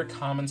out with their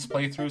comments,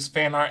 playthroughs,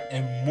 fan art,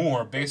 and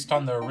more based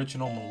on the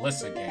original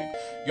Melissa game.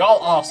 Y'all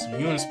awesome.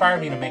 You inspire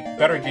me to make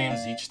better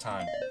games each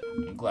time.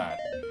 I'm glad.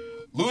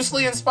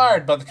 Loosely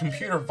inspired by the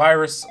computer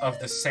virus of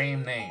the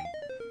same name.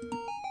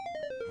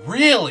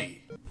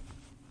 Really?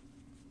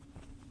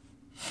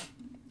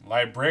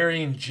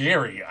 Librarian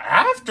Jerry.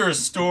 After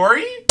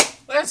story?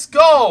 Let's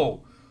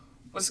go!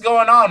 What's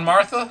going on,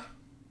 Martha?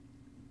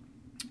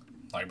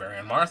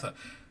 Librarian Martha.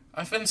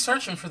 I've been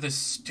searching for this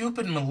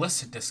stupid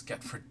Melissa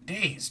diskette for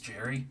days,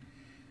 Jerry.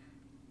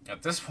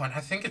 At this point, I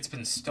think it's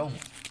been stolen.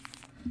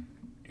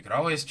 You could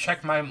always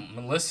check my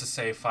Melissa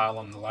save file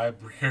on the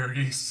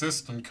library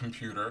system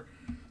computer.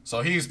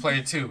 So he's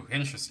played too.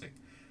 Interesting.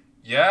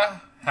 Yeah?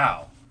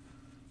 How?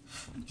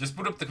 Just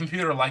boot up the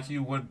computer like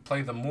you would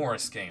play the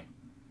Morris game.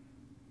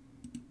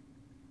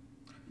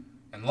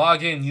 And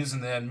log in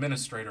using the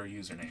administrator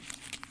username.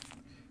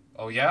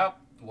 Oh yeah?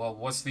 Well,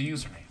 what's the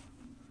username?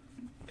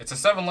 It's a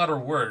 7-letter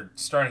word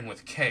starting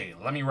with K.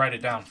 Let me write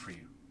it down for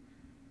you.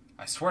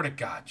 I swear to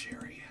God,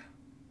 Jerry.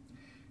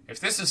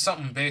 If this is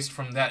something based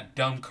from that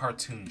dumb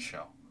cartoon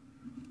show.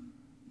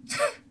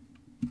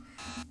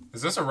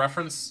 Is this a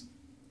reference?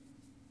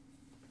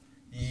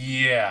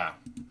 Yeah.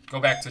 Go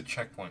back to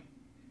checkpoint.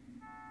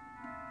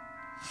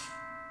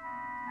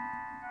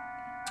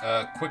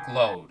 Quick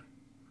load.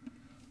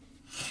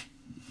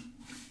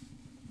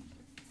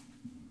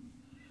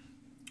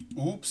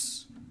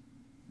 Oops.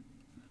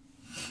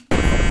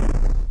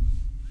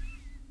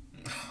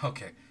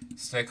 Okay,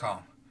 stay calm.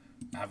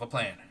 I have a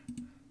plan.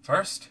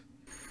 First,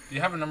 do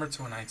you have a number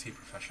to an IT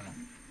professional?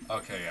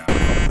 Okay, yeah.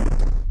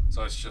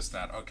 So it's just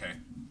that, okay.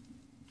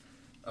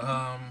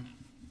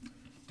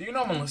 Do you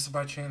know Melissa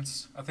by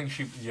chance? I think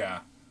she, yeah.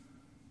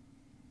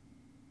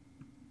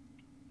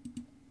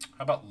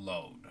 How about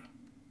load?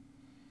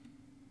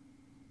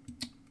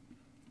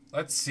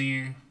 Let's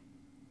see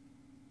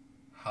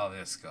how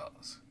this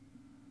goes.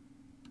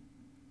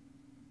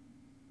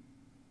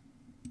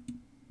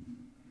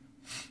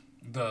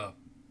 The...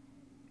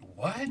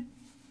 what?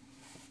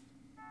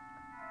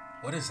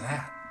 What is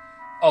that?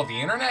 Oh, the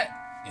internet?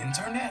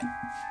 Internet?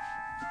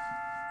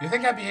 You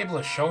think I'd be able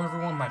to show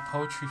everyone my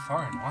poetry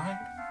far and wide?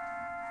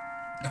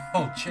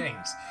 Oh,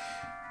 James.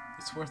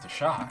 It's worth a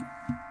shot.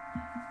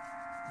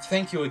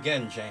 Thank you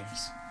again,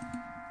 James.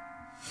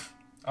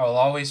 I will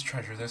always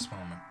treasure this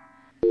moment.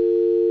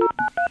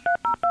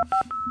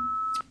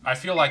 I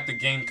feel like the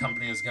game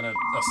company is gonna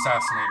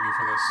assassinate me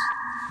for this.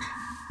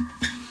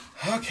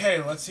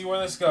 Okay, let's see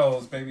where this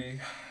goes, baby.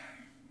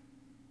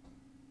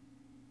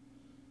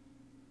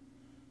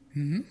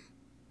 Hmm?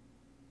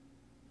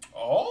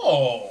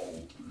 Oh,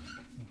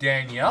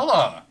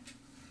 Daniela.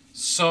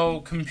 So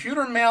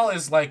computer mail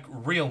is like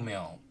real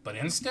mail, but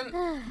instant?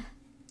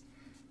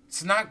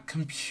 It's not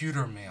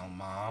computer mail,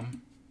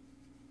 Mom.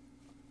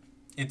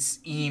 It's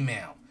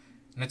email,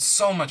 and it's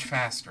so much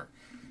faster.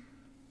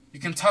 You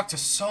can talk to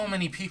so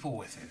many people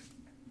with it.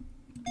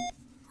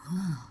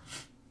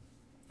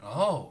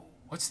 Oh,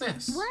 what's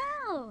this?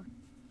 Wow.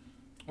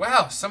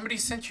 Wow, somebody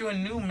sent you a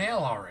new mail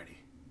already.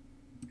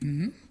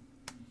 Hmm?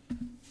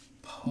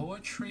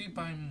 Poetry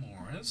by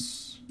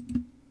Morris.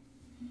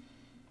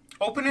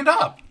 Open it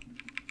up.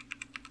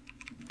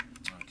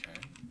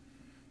 Okay.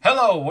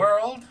 Hello,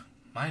 world.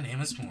 My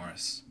name is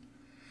Morris.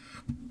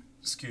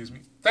 Excuse me.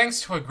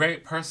 Thanks to a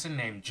great person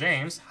named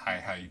James. Hi,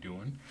 how you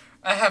doing?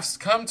 I have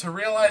come to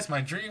realize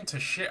my dream to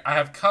share. I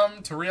have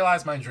come to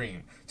realize my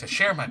dream to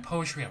share my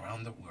poetry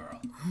around the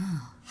world.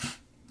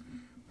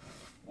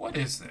 What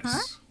is this?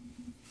 Huh?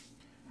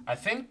 I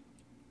think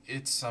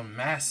it's a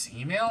mass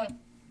email.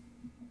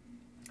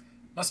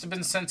 Must have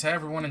been sent to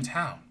everyone in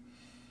town.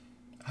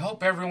 I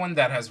hope everyone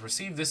that has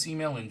received this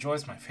email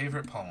enjoys my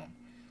favorite poem.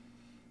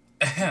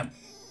 Ahem.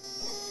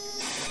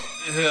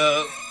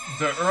 The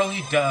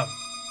early dove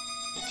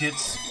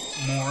gets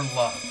more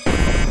love.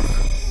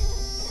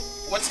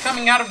 What's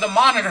coming out of the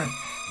monitor?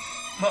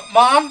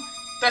 Mom?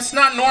 That's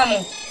not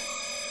normal.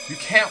 You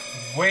can't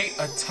wait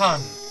a ton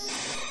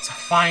to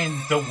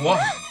find the one.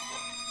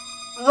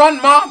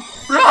 Run, Mom!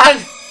 Run!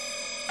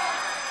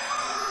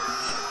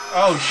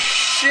 Oh,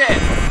 shit!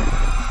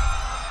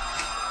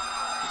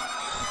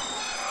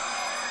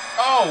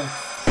 Oh,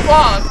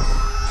 fuck!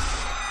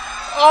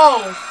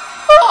 Oh,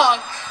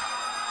 fuck!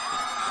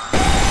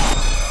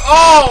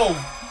 Oh,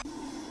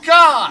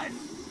 God!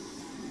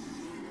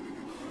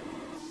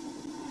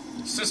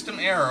 System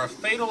error. A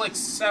fatal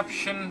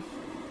exception.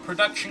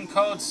 Production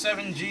code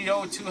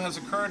 7G02 has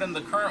occurred and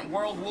the current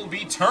world will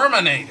be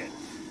terminated.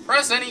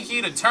 Press any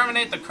key to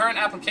terminate the current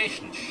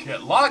application.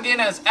 Shit. Log in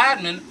as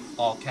admin,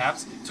 all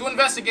caps, to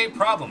investigate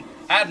problem.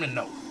 Admin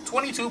note.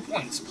 22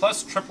 points,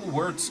 plus triple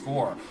word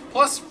score,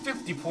 plus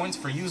 50 points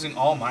for using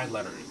all my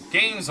letters.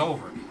 Game's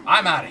over.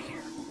 I'm out of here.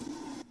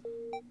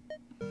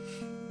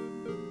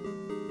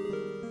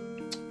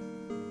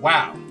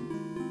 Wow.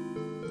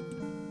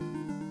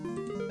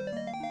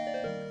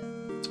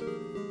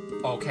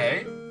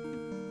 Okay.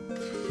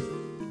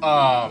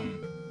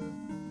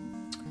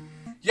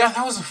 Yeah,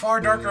 that was a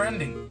far darker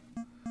ending.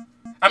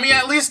 I mean,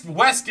 at least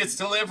Wes gets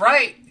to live,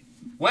 right?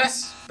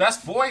 Wes,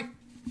 best boy?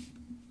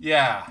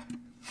 Yeah.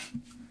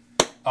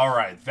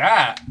 Alright,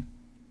 that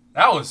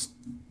was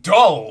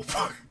dope.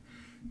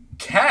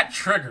 Cat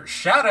Trigger,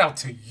 shout out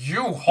to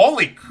you.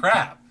 Holy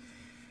crap.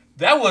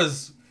 That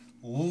was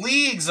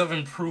leagues of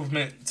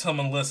improvement to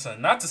Melissa.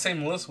 Not to say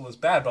Melissa was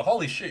bad, but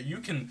holy shit, you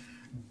can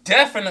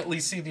definitely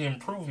see the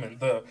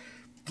improvement.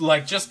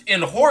 Like, just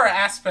in horror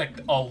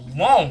aspect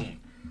alone.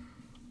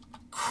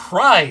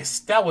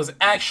 Christ, that was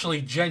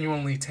actually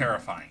genuinely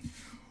terrifying.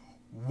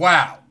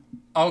 Wow.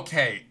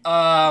 Okay,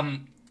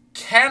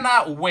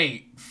 cannot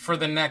wait for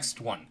the next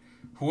one.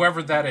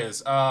 Whoever that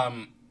is.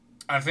 I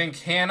think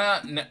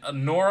Hannah,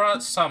 Nora,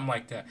 something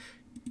like that.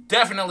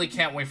 Definitely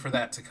can't wait for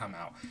that to come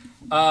out.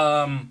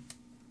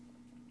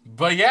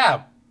 But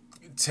yeah,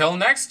 till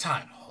next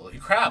time. Holy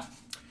crap.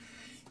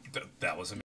 That was amazing.